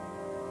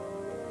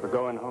 We're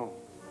going home.